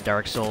us playing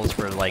Dark Souls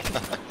for like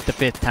the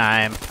 5th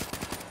time.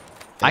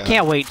 Yeah. I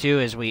can't wait too.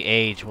 As we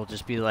age, we'll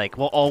just be like,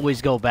 we'll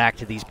always go back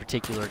to these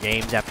particular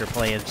games after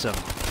playing some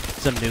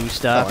new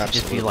stuff. Oh, and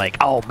just be like,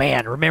 oh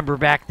man, remember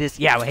back this?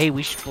 Yeah, hey,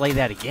 we should play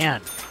that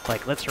again.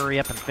 Like, let's hurry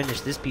up and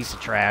finish this piece of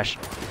trash,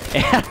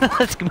 and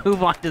let's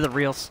move on to the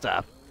real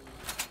stuff.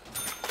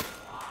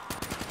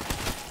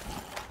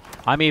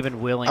 I'm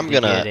even willing to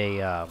get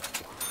a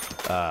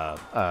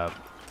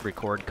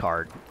record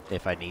card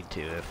if I need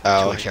to, if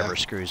whichever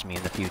screws me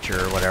in the future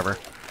or whatever.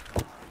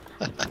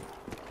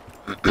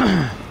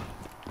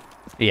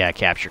 Yeah,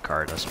 capture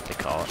card, that's what they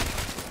call it.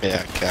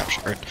 Yeah,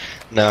 capture card.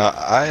 No,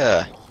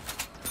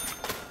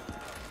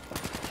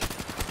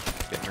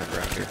 getting turned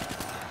around here.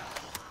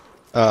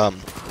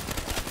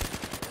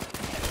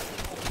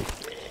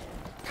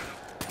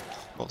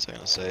 What was I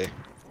gonna say?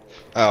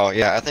 Oh,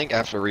 yeah, I think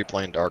after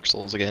replaying Dark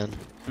Souls again,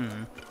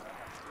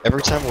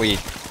 every time we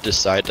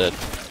decide to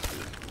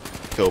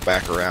go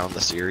back around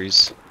the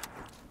series,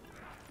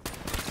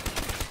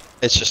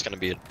 it's just gonna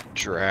be a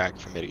drag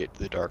for me to get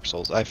through the Dark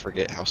Souls. I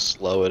forget how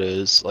slow it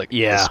is. Like,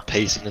 this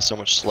pacing is so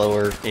much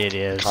slower. It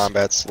is.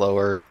 Combat's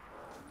slower.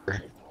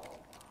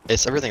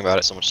 It's everything about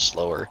it so much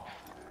slower.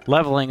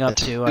 Leveling up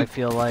too, I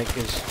feel like,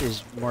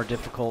 is more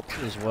difficult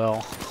as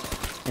well.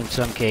 In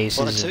some cases,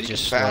 Well, until it's you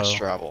just can fast slow.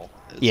 travel.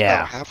 It's Yeah.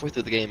 about halfway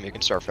through the game, you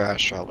can start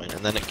fast traveling,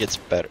 and then it gets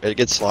better. It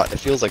gets a lot. It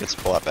feels like it's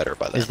a lot better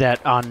by then. Is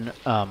that on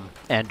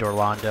End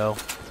Orlando?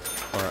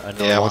 Or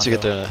Orlando? Yeah, once you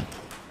get to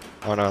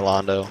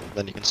Orlando,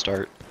 then you can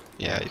start.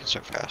 Yeah, you can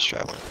start fast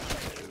traveling.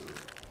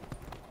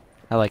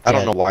 I like that. I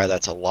don't know why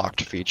that's a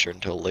locked feature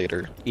until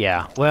later.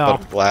 Yeah, well,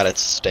 but I'm glad it's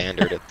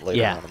standard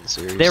later yeah, on in the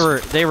series.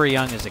 they were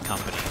young as a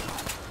company.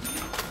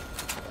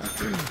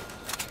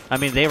 I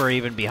mean, they were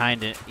even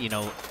behind it, you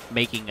know,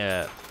 making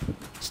a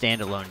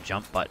standalone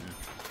jump button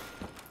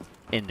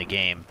in the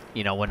game.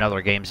 You know, when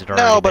other games had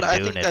already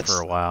been doing it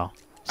for a while.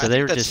 So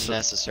they were that's just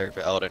necessary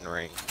for Elden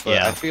Ring. But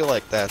yeah. I feel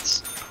like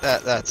that's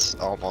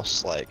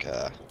almost like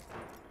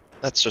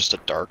that's just a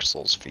Dark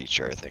Souls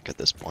feature. I think at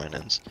this point,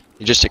 and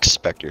you just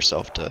expect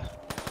yourself to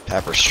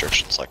have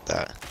restrictions like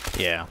that.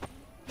 Yeah.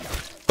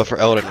 But for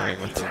Elden Ring,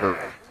 with the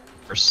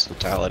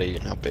versatility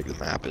and how big the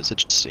map is, it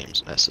just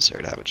seems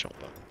necessary to have a jump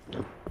button.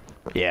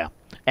 Yeah.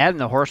 Adding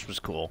the horse was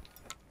cool.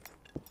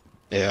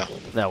 Yeah.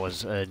 That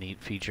was a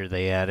neat feature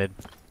they added.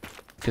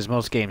 Because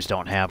most games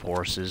don't have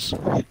horses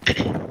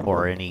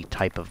or any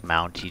type of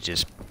mount. You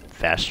just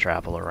fast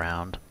travel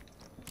around.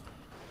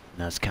 And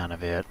that's kind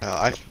of it.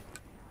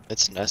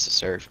 It's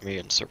necessary for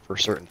me for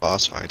certain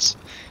boss fights.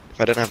 If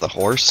I didn't have the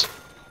horse,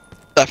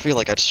 I feel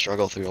like I'd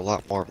struggle through a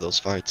lot more of those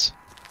fights.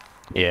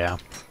 Yeah.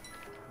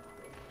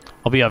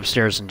 I'll be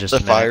upstairs in just a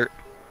minute. Fire.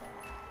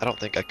 I don't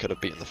think I could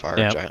have beaten the fire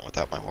Yep. giant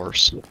without my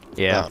horse.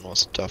 Yeah. That one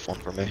was a tough one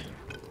for me.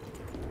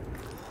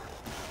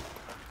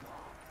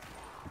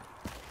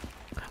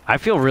 I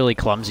feel really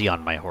clumsy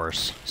on my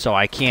horse, so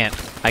I can't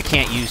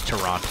use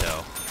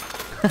Toronto.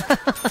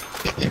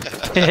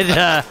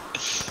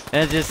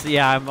 And just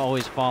I'm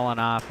always falling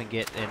off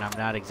and I'm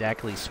not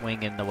exactly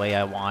swinging the way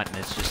I want, and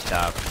it's just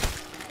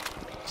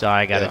tough. So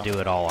I got to do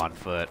it all on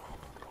foot.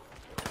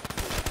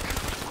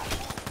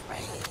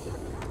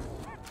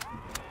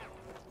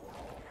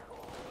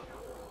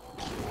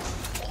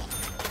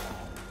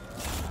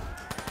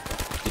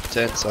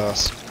 A10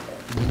 sauce.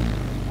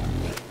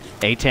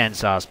 A10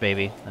 sauce,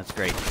 baby. That's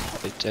great.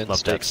 A10 Love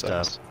steak that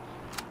stuff. sauce.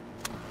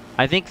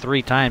 I think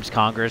 3 times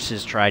Congress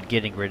has tried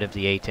getting rid of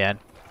the A10,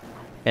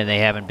 and they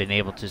haven't been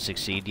able to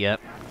succeed yet.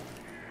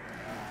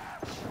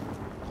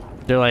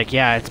 They're like,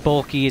 yeah, it's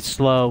bulky, it's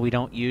slow, we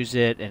don't use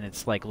it, and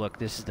it's like, look,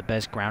 this is the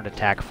best ground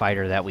attack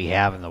fighter that we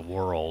have in the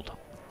world.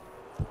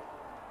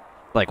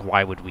 Like,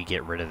 why would we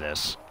get rid of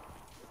this?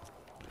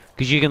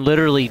 Because you can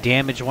literally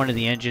damage one of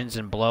the engines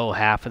and blow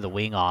half of the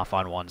wing off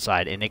on one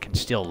side, and it can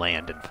still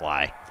land and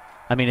fly.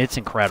 I mean, it's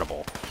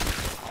incredible.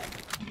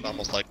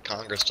 Almost like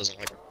Congress doesn't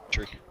like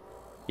infantry.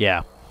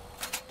 Yeah.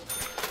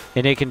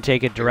 And it can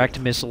take a direct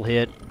missile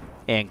hit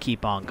and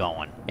keep on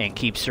going, and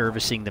keep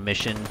servicing the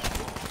mission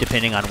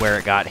depending on where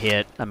it got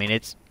hit. I mean,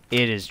 it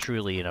is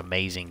truly an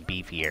amazing,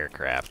 beefy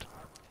aircraft.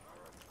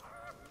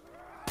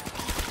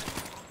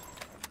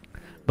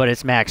 But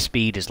its max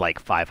speed is like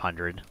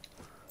 500,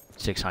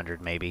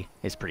 600 maybe.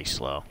 It's pretty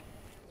slow.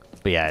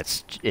 But yeah,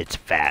 it's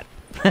fat.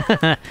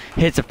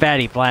 It's a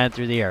fatty flying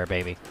through the air,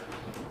 baby.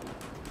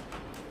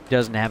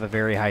 Doesn't have a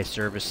very high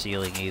service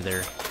ceiling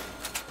either,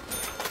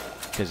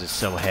 because it's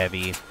so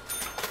heavy.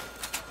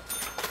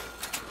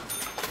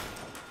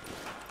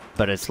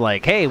 But it's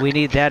like, hey, we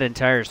need that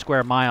entire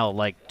square mile,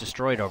 like,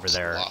 destroyed over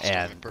there,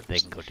 and they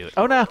can go do it.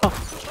 Oh, no!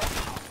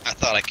 I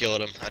thought I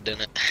killed him. I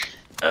didn't.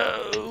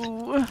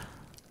 Oh.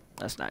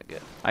 That's not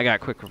good. I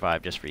got quick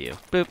revive just for you.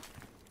 Boop.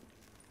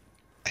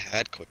 I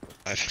had quick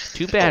revive.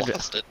 Too bad. I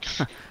lost it.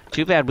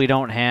 Too bad we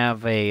don't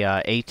have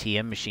a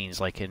ATM machines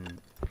like in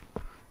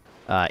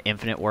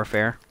Infinite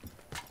Warfare.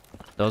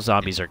 Those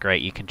zombies are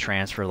great. You can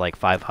transfer like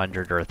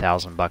 500 or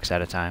 $1,000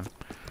 at a time.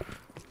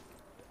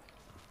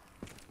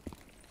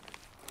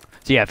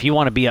 So yeah, if you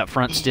want to be up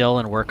front still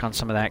and work on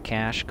some of that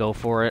cash, go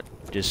for it.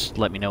 Just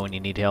let me know when you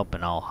need help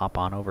and I'll hop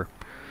on over.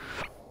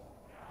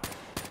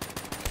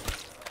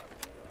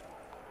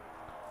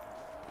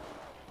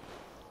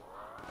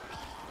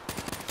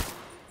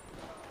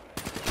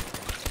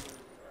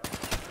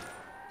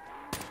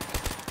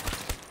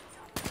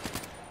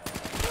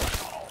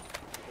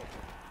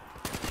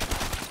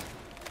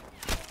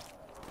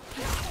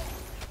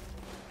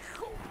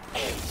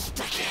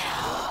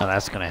 Oh,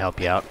 that's gonna help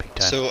you out big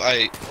time. So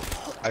I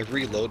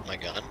reload my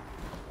gun,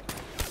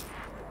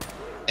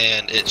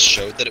 and it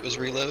showed that it was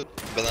reload,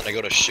 but then I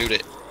go to shoot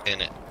it,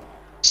 and it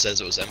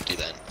says it was empty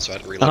then, so I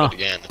had to reload it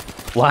again.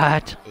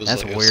 What? It was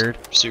That's like, weird.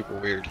 It was super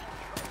weird.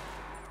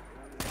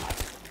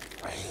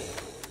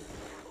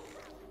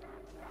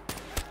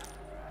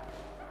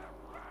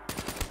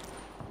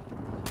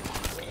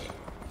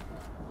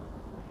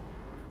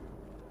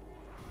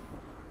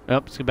 Oh,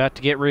 it's about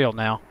to get real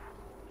now.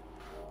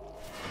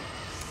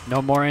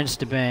 No more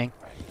insta-bang.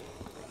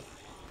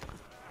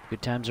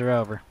 Good times are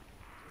over.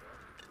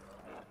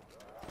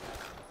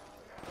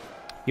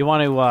 You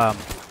want to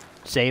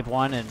save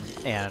one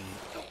and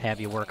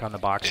have you work on the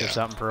box or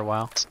something for a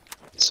while?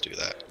 Let's do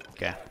that.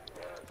 Okay.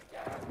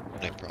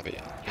 Nick probably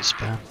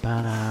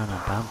I'm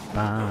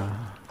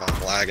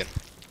lagging.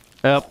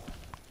 Oh.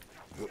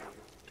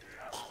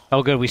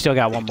 Oh, good. We still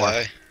got one more.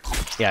 Die.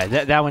 Yeah,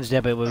 that one's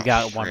dead, but we've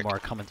got one frick. more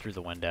coming through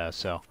the window,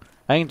 so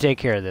I can take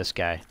care of this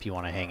guy if you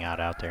want to hang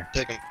out there.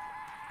 Take him.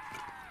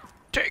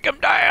 Take him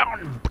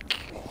down!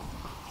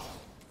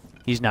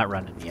 He's not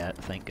running yet,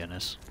 thank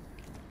goodness.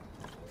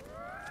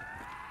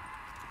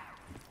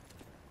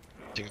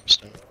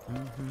 Tombstone.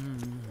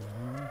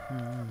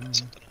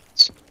 Something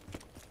else.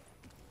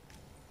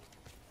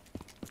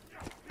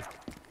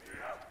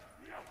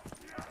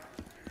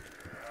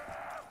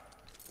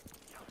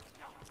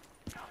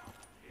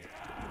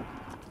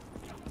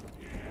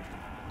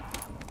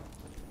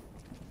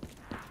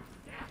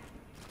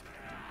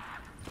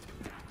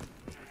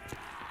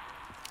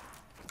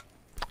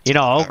 You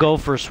know, I'll go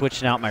for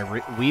switching out my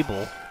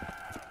Weeble.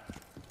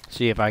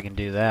 See if I can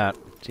do that.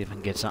 See if I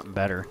can get something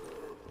better.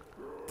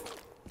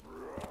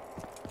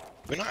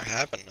 We not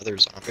have another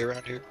zombie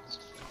around here?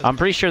 I'm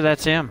pretty sure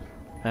that's him.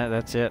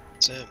 That's it.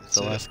 It's him. It's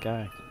the last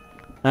guy.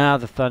 Ah,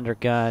 the thunder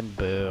gun.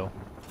 Boo.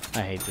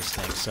 I hate this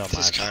thing so much.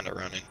 He's kind of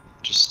running,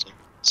 just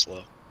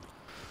slow.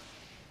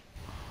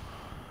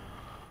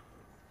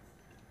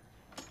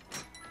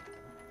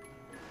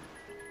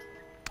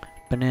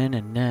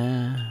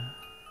 Banana.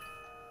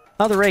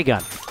 Oh, the ray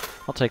gun.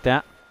 I'll take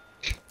that.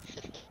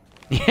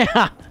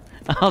 Yeah,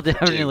 I'll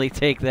definitely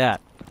take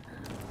that.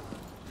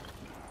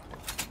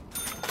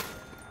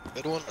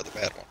 Good one or the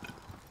bad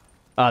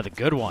one? The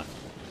good one.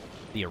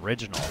 The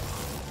original.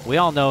 We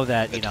all know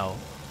that, you know,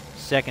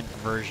 second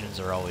versions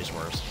are always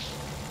worse.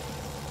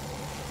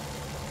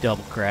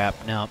 Double crap.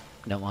 Nope,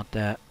 don't want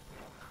that.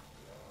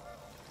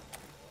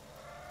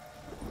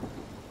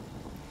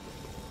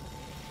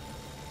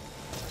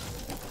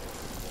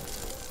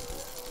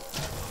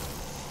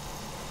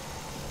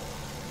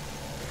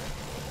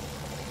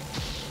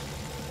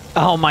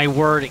 Oh my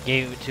word, it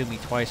gave it to me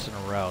twice in a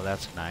row.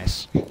 That's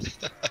nice.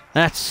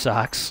 That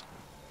sucks.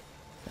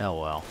 Oh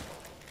well.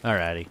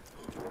 Alrighty.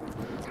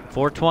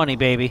 420,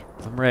 baby.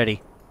 I'm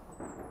ready.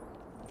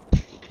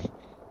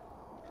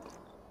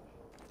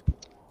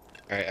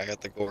 Alright, I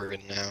got the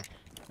Gorgon now.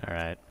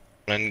 Alright.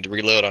 When I need to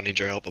reload, I need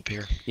your help up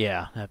here.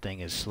 Yeah, that thing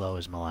is slow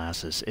as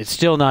molasses. It's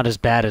still not as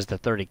bad as the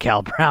 30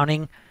 cal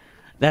Browning.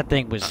 That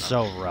thing was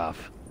so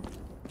rough.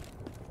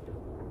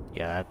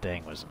 Yeah, that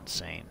thing was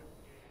insane.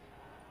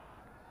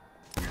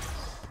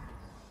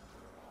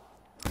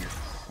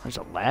 There's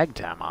a lag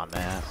time on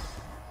that.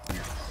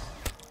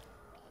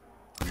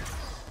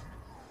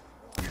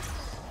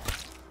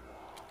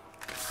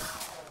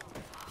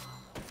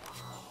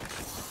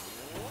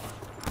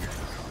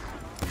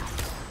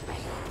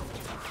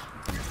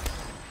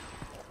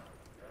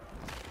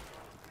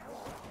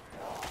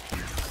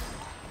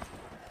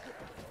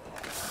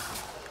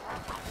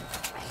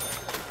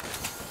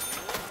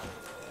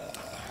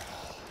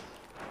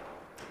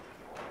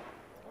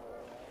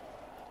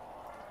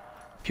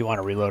 If you want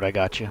to reload, I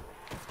got you.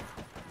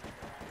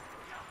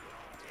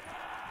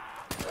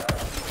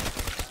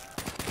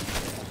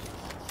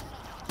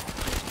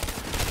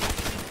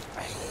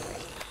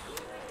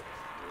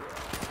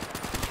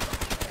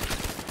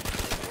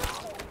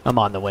 I'm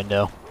on the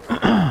window.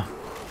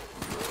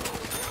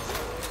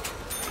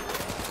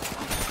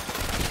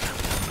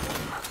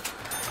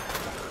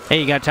 Hey,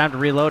 you got time to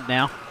reload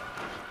now?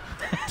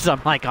 So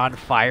I'm like on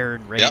fire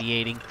and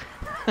radiating.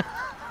 Yep.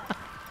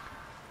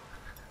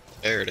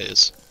 There it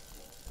is.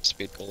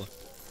 Speed cola.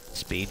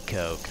 Speed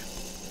Coke.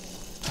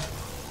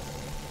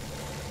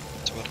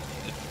 That's what I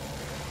needed.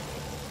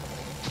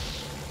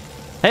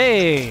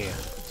 Hey!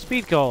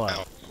 Speed Cola.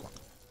 Ow.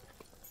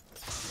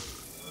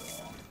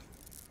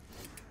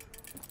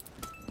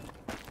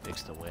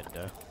 Fix the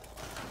window.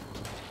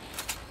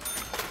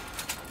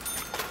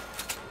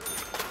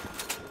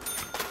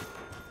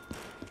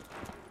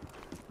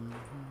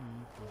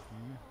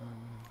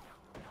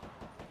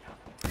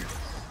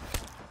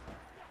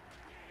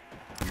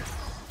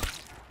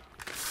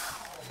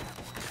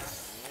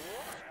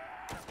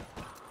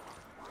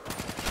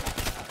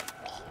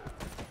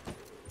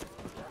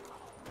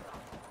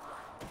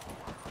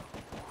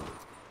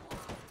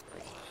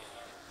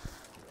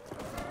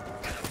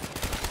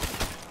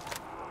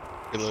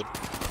 Reload.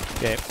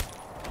 Okay.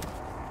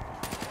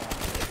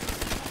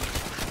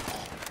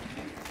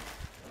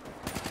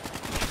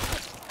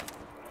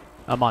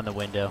 I'm on the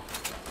window.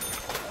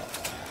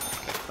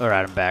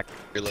 Alright, I'm back.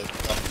 Reload.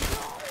 Oh.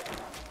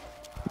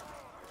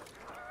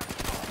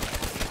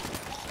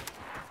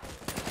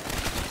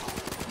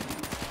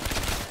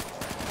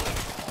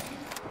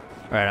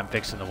 Alright, I'm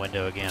fixing the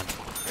window again.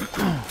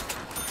 Oh,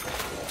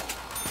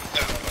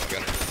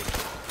 got it.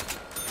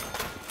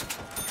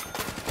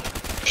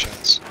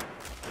 Shots.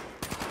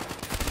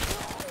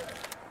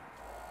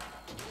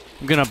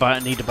 I'm gonna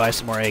need to buy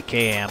some more AK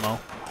ammo.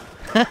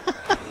 Get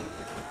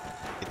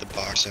the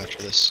box after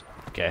this.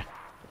 Okay.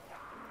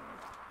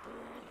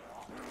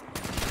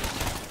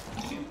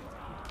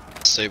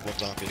 Save one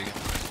zombie again.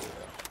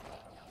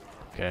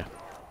 Okay.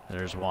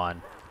 There's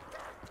one.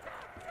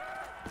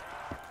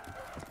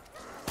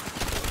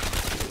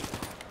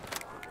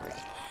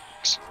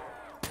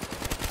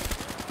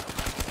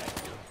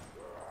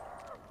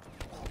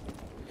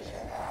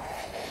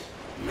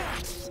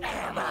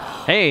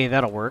 Hey,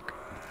 that'll work.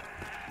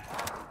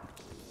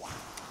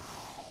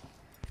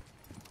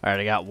 Alright,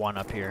 I got one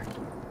up here.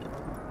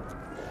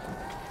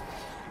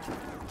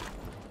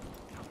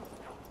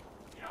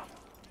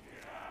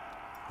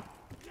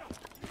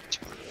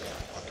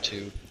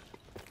 Two.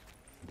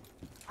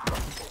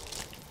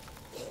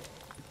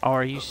 Oh,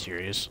 are you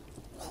serious?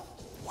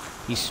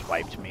 He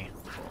swiped me.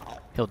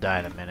 He'll die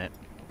in a minute.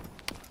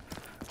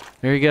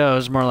 There he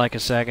goes, more like a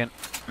second.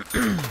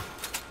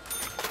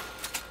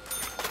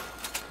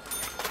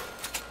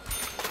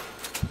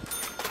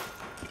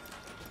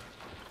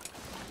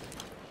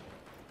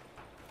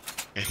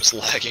 Game's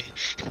lagging.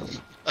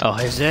 Oh,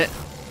 is it?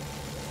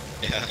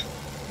 Yeah.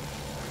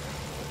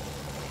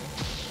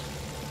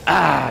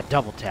 Ah,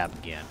 double tap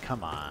again.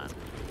 Come on.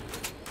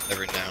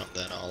 Every now and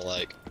then I'll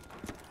like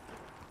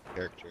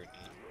character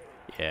name.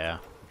 Yeah.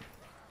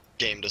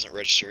 Game doesn't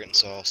register it, and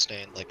so I'll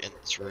stand like in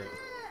this room.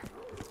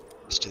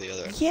 Just to the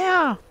other.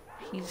 Yeah.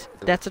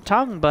 That's a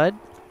tongue, bud.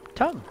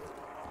 Tongue.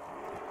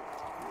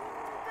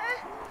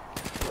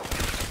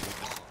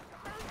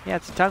 Yeah,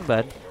 it's a tongue,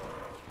 bud.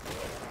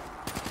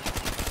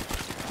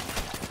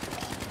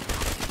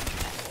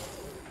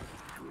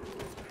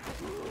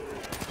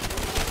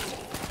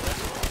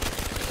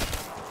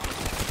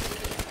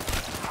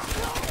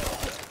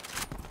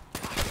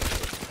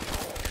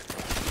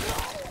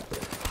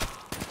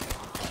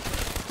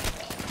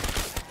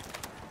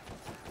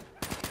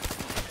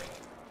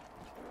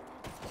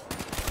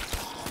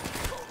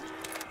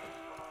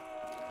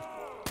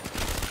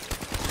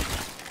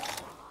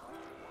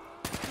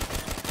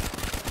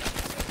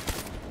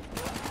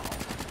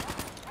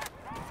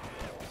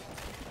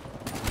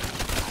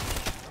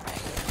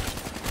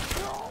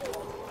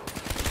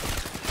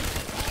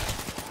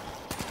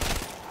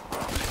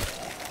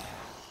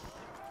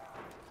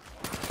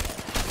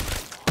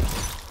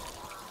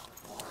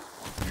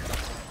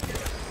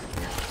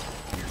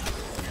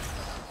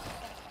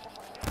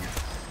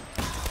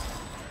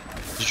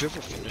 Did you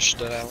ever finish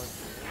Dead Island?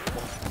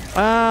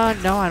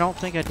 No, I don't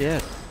think I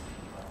did.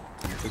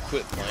 We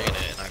quit playing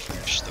it and I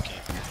finished the game.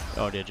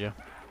 Oh, did you?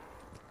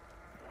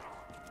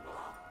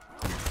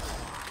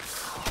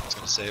 I was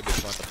gonna say it'd be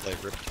fun to play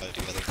Riptide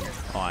together.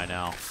 Oh, I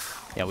know.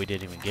 Yeah, we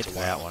didn't even get to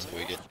that one. So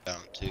we get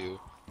down to.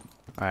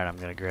 Alright, I'm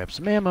gonna grab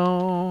some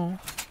ammo.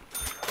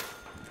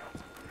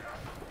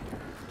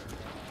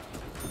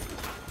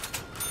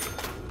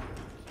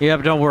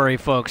 Yep, don't worry,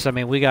 folks. I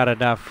mean, we got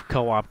enough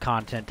co-op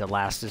content to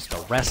last us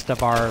the rest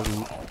of our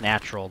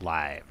natural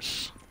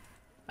lives.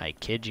 I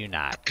kid you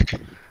not.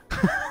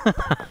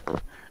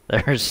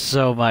 There's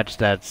so much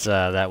that's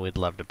that we'd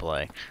love to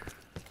play.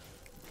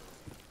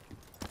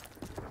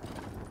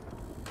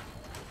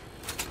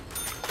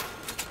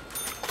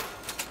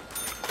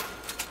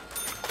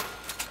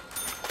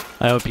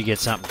 I hope you get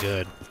something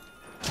good.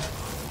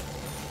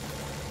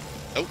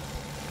 Nope.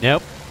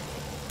 Nope.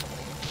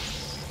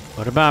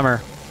 What a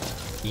bummer.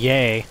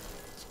 Yay.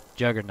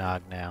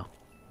 Juggernog now.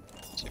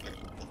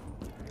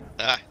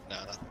 No.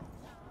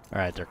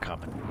 Alright, they're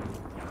coming.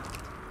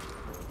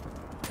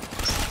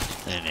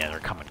 And yeah, they're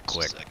coming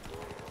quick.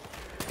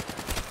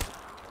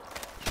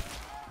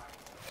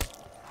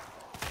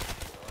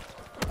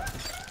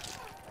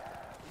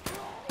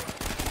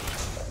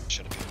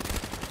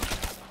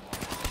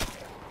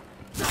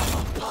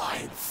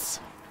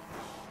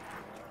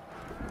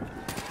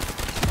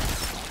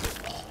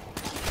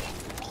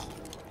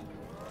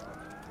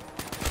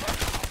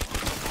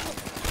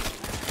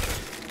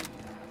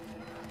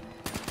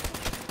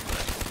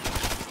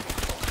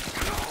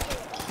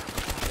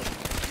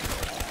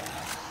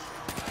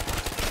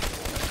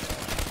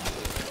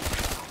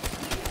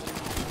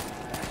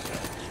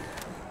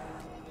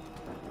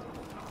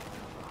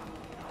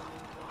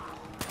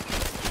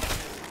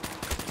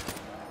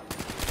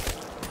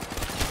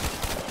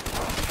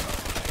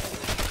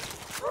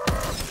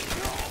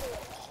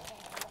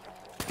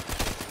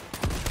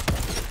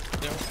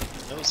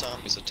 No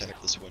zombies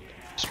attack this window.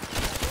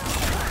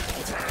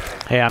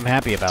 Hey, I'm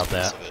happy about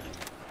that.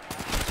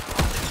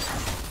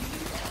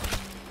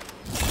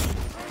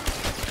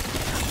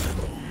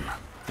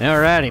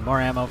 Alrighty, more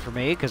ammo for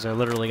me, because I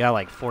literally got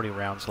like 40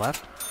 rounds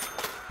left.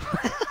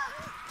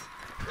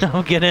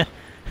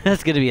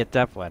 That's gonna be a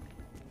tough one.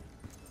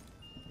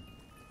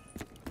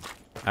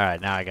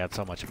 Alright, now I got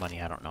so much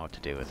money I don't know what to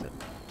do with it.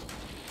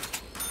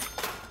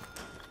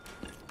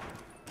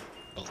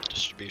 Wealth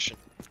distribution.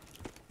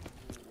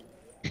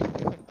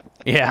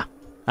 Yeah,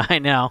 I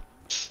know.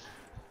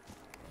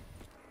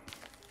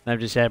 I've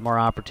just had more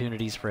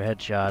opportunities for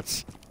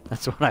headshots.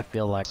 That's what I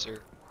feel like.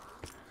 Sir.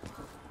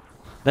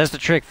 That's the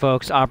trick,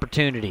 folks.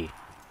 Opportunity.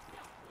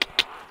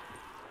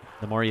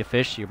 The more you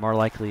fish, you're more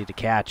likely to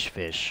catch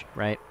fish,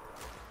 right?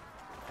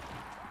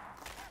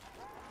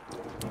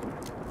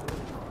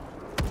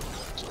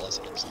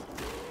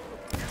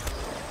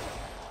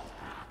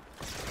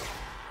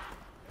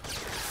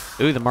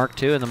 Ooh, the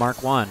Mark II and the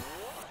Mark I.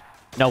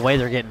 No way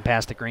they're getting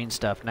past the green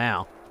stuff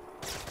now.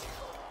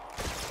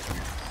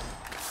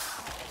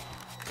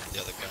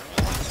 Yeah, they've got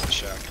the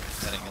shack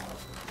heading in.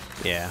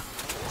 Yeah.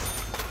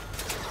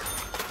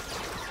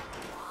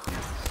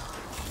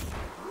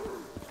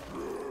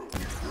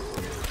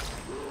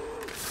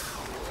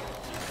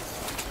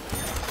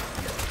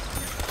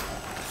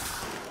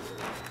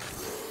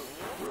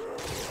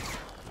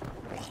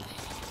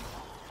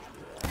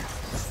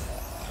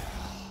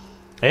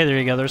 Hey, there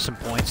you go. There's some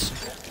points.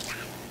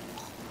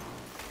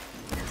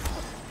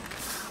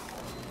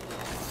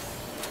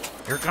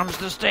 Here comes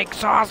the steak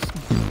sauce.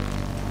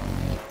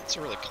 It's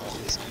a really cool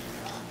this game.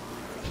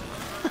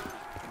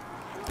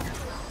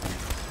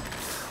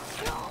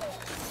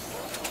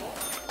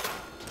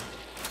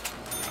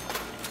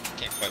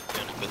 Can't quite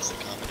win if it's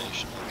the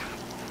combination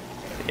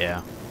of Yeah.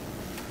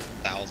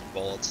 1,000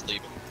 bullets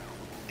leaving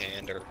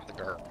hand or the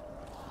guard.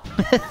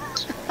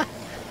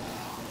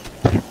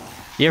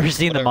 You ever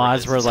seen the Whatever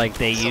mods it is, where like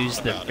they something use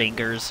the about it.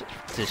 fingers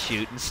to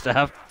shoot and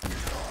stuff?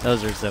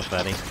 Those are so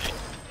funny.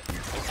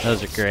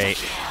 Those are great.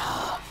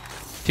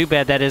 Too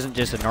bad that isn't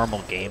just a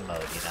normal game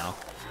mode, you know?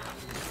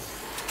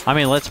 I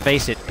mean, let's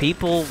face it,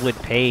 people would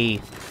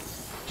pay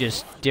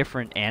just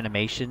different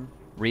animation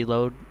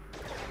reload,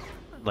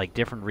 like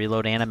different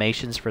reload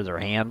animations for their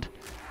hand,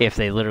 if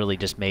they literally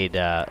just made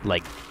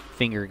like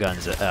finger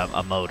guns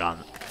a mode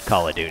on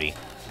Call of Duty.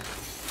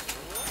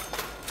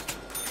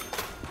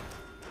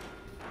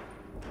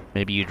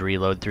 Maybe you'd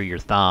reload through your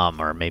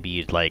thumb, or maybe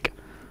you'd like,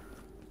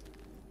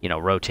 you know,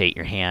 rotate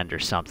your hand or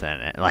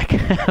something. Like,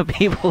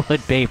 people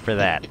would pay for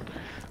that.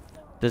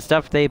 The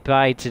stuff they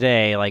buy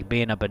today, like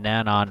being a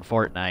banana on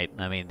Fortnite,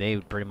 I mean, they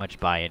would pretty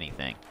much buy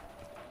anything.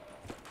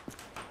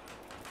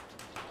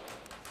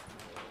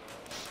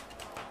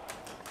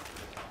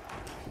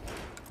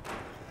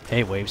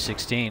 Hey, Wave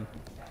 16.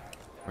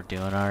 We're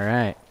doing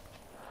alright.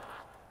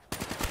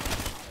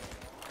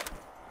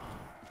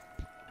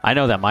 I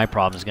know that my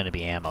problem is going to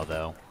be ammo,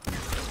 though.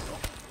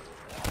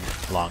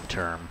 Long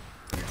term.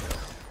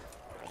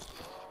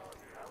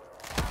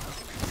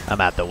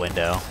 I'm at the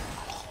window.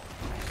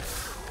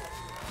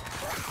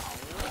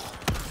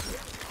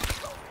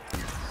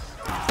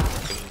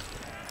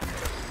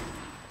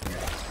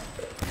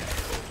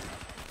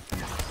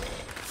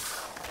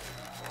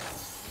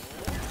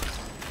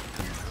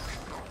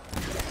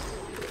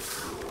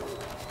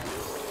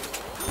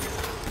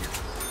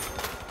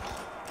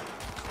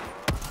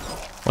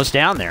 What's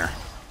down there?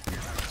 I'm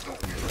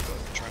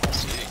trying to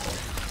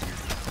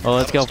see. Well,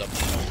 let's go.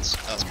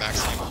 That's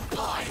max ammo.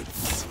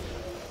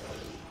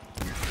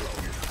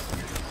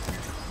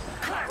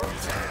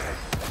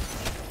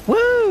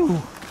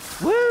 Woo!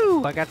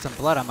 Woo! I got some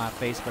blood on my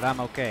face, but I'm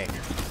okay.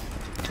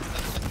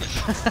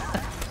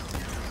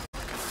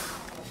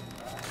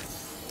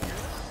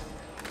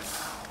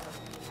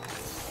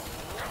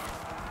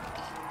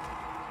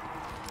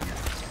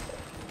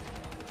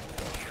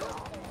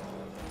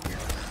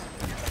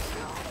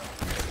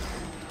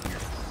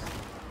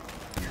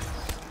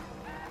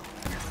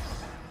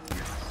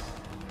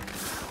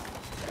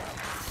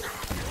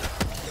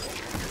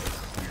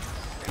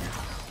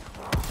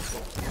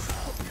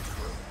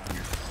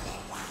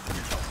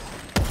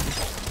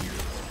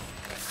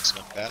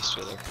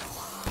 Faster there.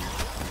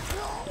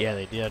 Yeah,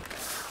 they did.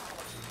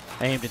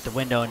 I aimed at the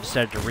window and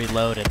decided to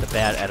reload at a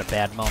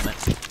bad moment.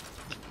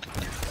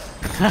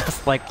 I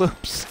was like,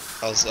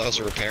 whoops. I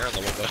was repairing the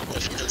window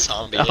with the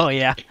zombie. Oh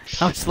yeah.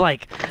 I was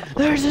like,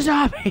 there's a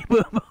zombie.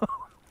 Boom.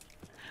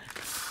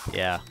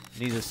 Yeah.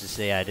 Needless to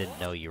say, I didn't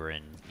know you were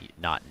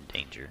not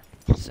in danger.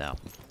 So,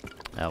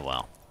 oh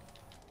well.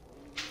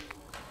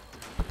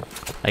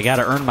 I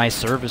gotta earn my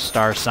service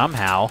star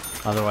somehow,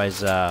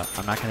 otherwise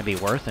I'm not gonna be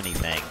worth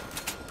anything.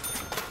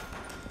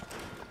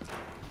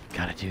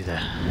 Gotta do the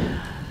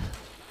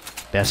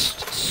best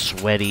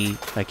sweaty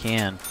I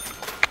can.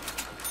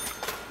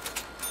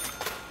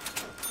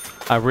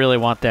 I really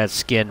want that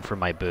skin for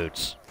my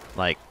boots.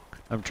 Like,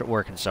 I'm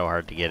working so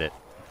hard to get it.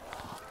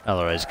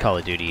 Otherwise, Call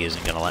of Duty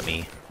isn't gonna let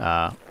me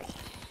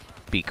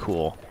be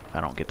cool if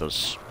I don't get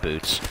those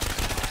boots.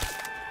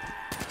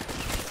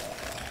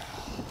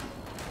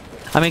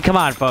 I mean, come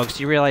on, folks.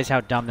 Do you realize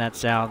how dumb that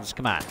sounds?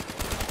 Come on.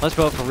 Let's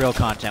vote for real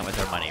content with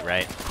our money,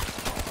 right?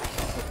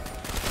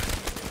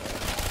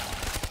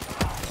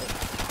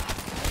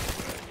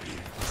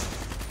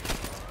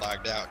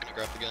 Lagged out. Can I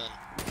grab the gun?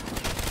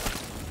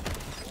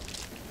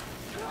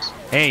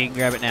 Hey, you can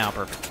grab it now.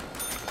 Perfect.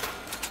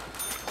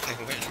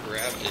 I went and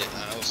grabbed it,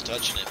 and I was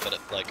touching it, but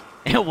it, like,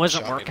 it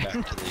wasn't shot working.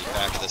 me back to the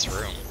back of this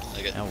room.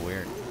 Like, oh,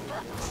 weird.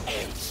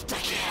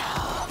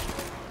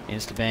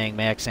 Insta-bang,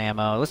 max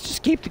ammo. Let's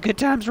just keep the good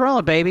times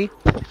rolling, baby.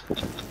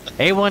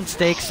 A1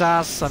 steak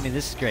sauce. I mean,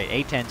 this is great.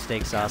 A10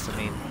 steak sauce. I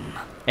mean,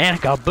 and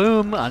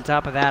kaboom! On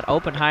top of that,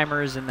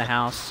 Oppenheimer is in the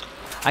house.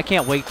 I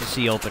can't wait to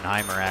see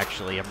Oppenheimer,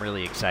 actually. I'm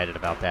really excited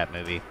about that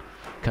movie.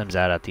 Comes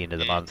out at the end of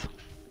the month.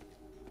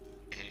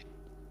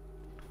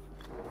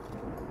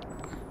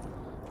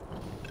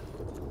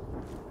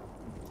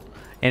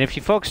 And if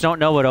you folks don't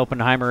know what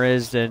Oppenheimer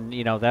is, then,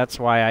 you know, that's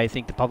why I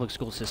think the public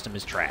school system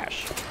is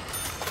trash.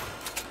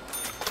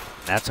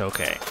 That's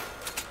okay.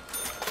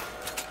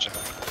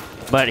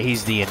 But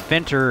he's the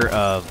inventor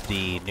of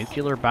the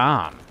nuclear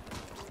bomb.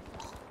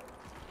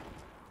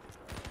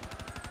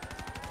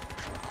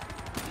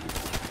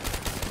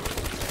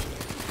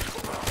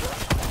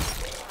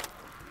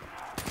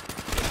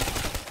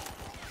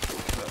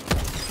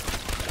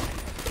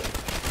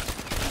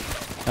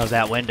 How's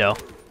that window?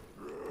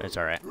 It's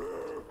alright.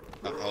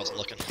 I wasn't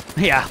looking.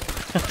 Yeah.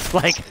 It's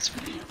like...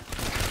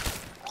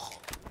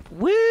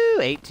 Woo!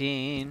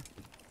 18.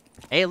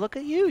 Hey, look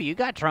at you. You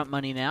got Trump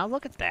money now.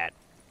 Look at that.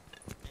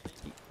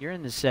 You're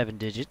in the 7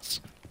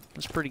 digits.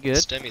 That's pretty good.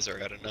 Stimmies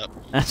are adding up.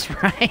 That's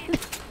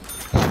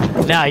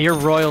right. Now your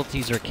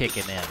royalties are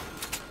kicking in.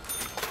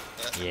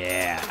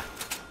 Yeah.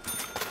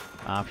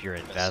 Off your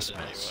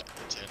investments.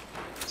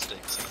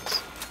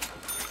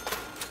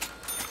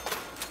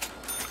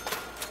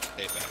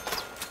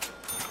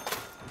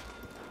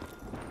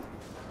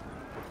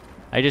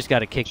 I just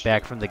got a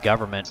kickback from the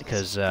government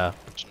because,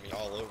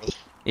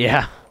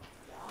 yeah,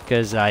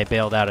 because I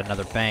bailed out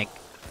another bank.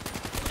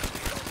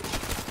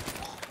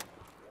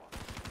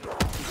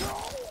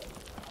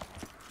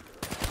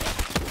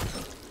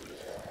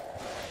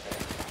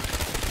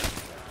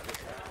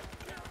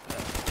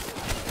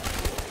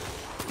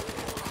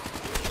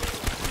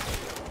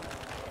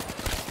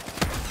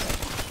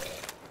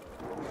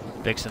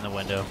 Fixing the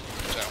window.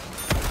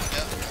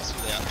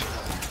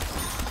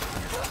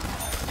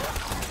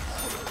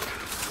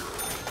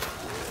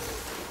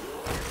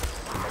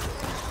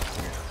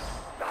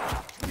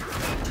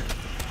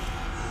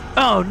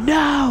 Oh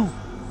no!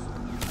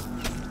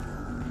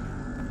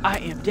 I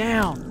am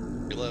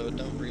down. Reload,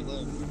 don't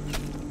reload.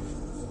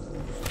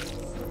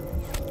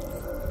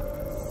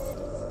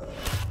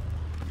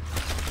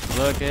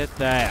 Look at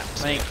that.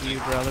 Thank you,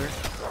 brother.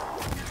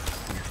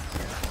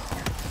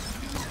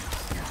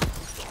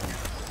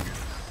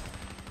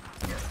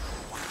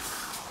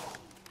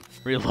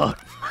 Reload.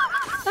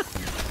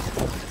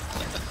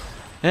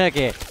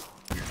 Okay.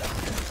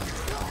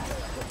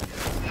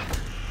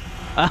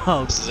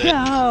 Oh,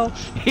 no!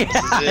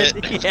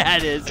 Yeah,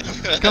 it is.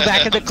 Go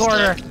back in the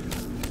corner.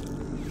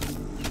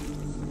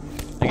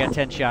 I got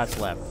 10 shots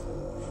left.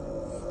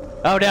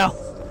 Oh, no!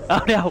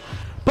 Oh, no!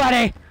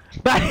 Buddy!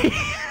 Buddy!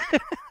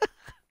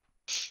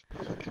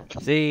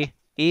 See?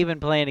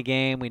 Even playing a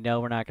game, we know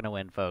we're not going to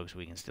win, folks.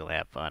 We can still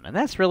have fun. And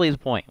that's really the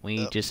point.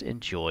 We just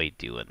enjoy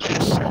doing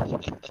this.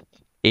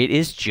 It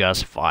is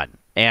just fun.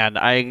 And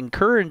I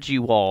encourage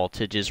you all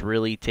to just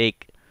really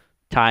take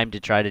time to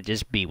try to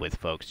just be with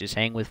folks. Just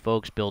hang with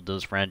folks, build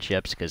those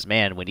friendships. Because,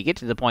 man, when you get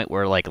to the point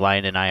where, like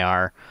Lion and I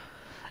are,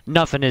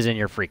 nothing is in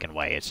your freaking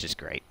way. It's just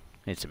great.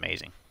 It's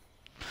amazing.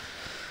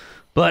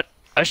 But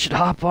I should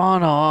hop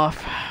on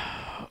off.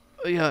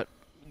 I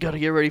got to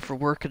get ready for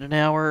work in an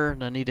hour,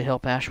 and I need to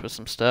help Ash with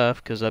some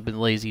stuff because I've been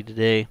lazy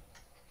today.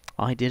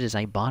 All I did is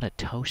I bought a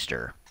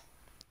toaster.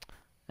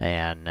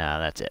 And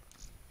that's it.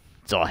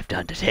 That's all I've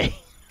done today.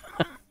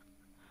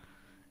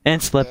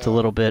 And slept a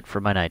little bit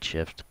for my night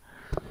shift.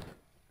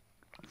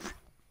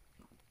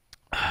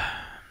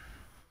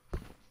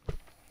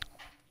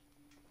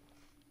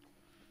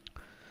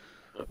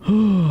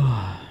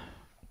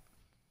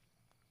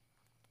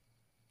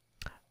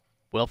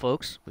 Well,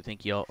 folks,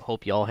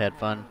 hope y'all had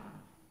fun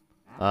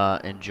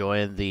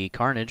enjoying the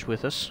carnage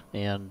with us.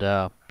 And,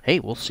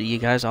 hey, we'll see you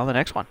guys on the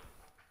next one.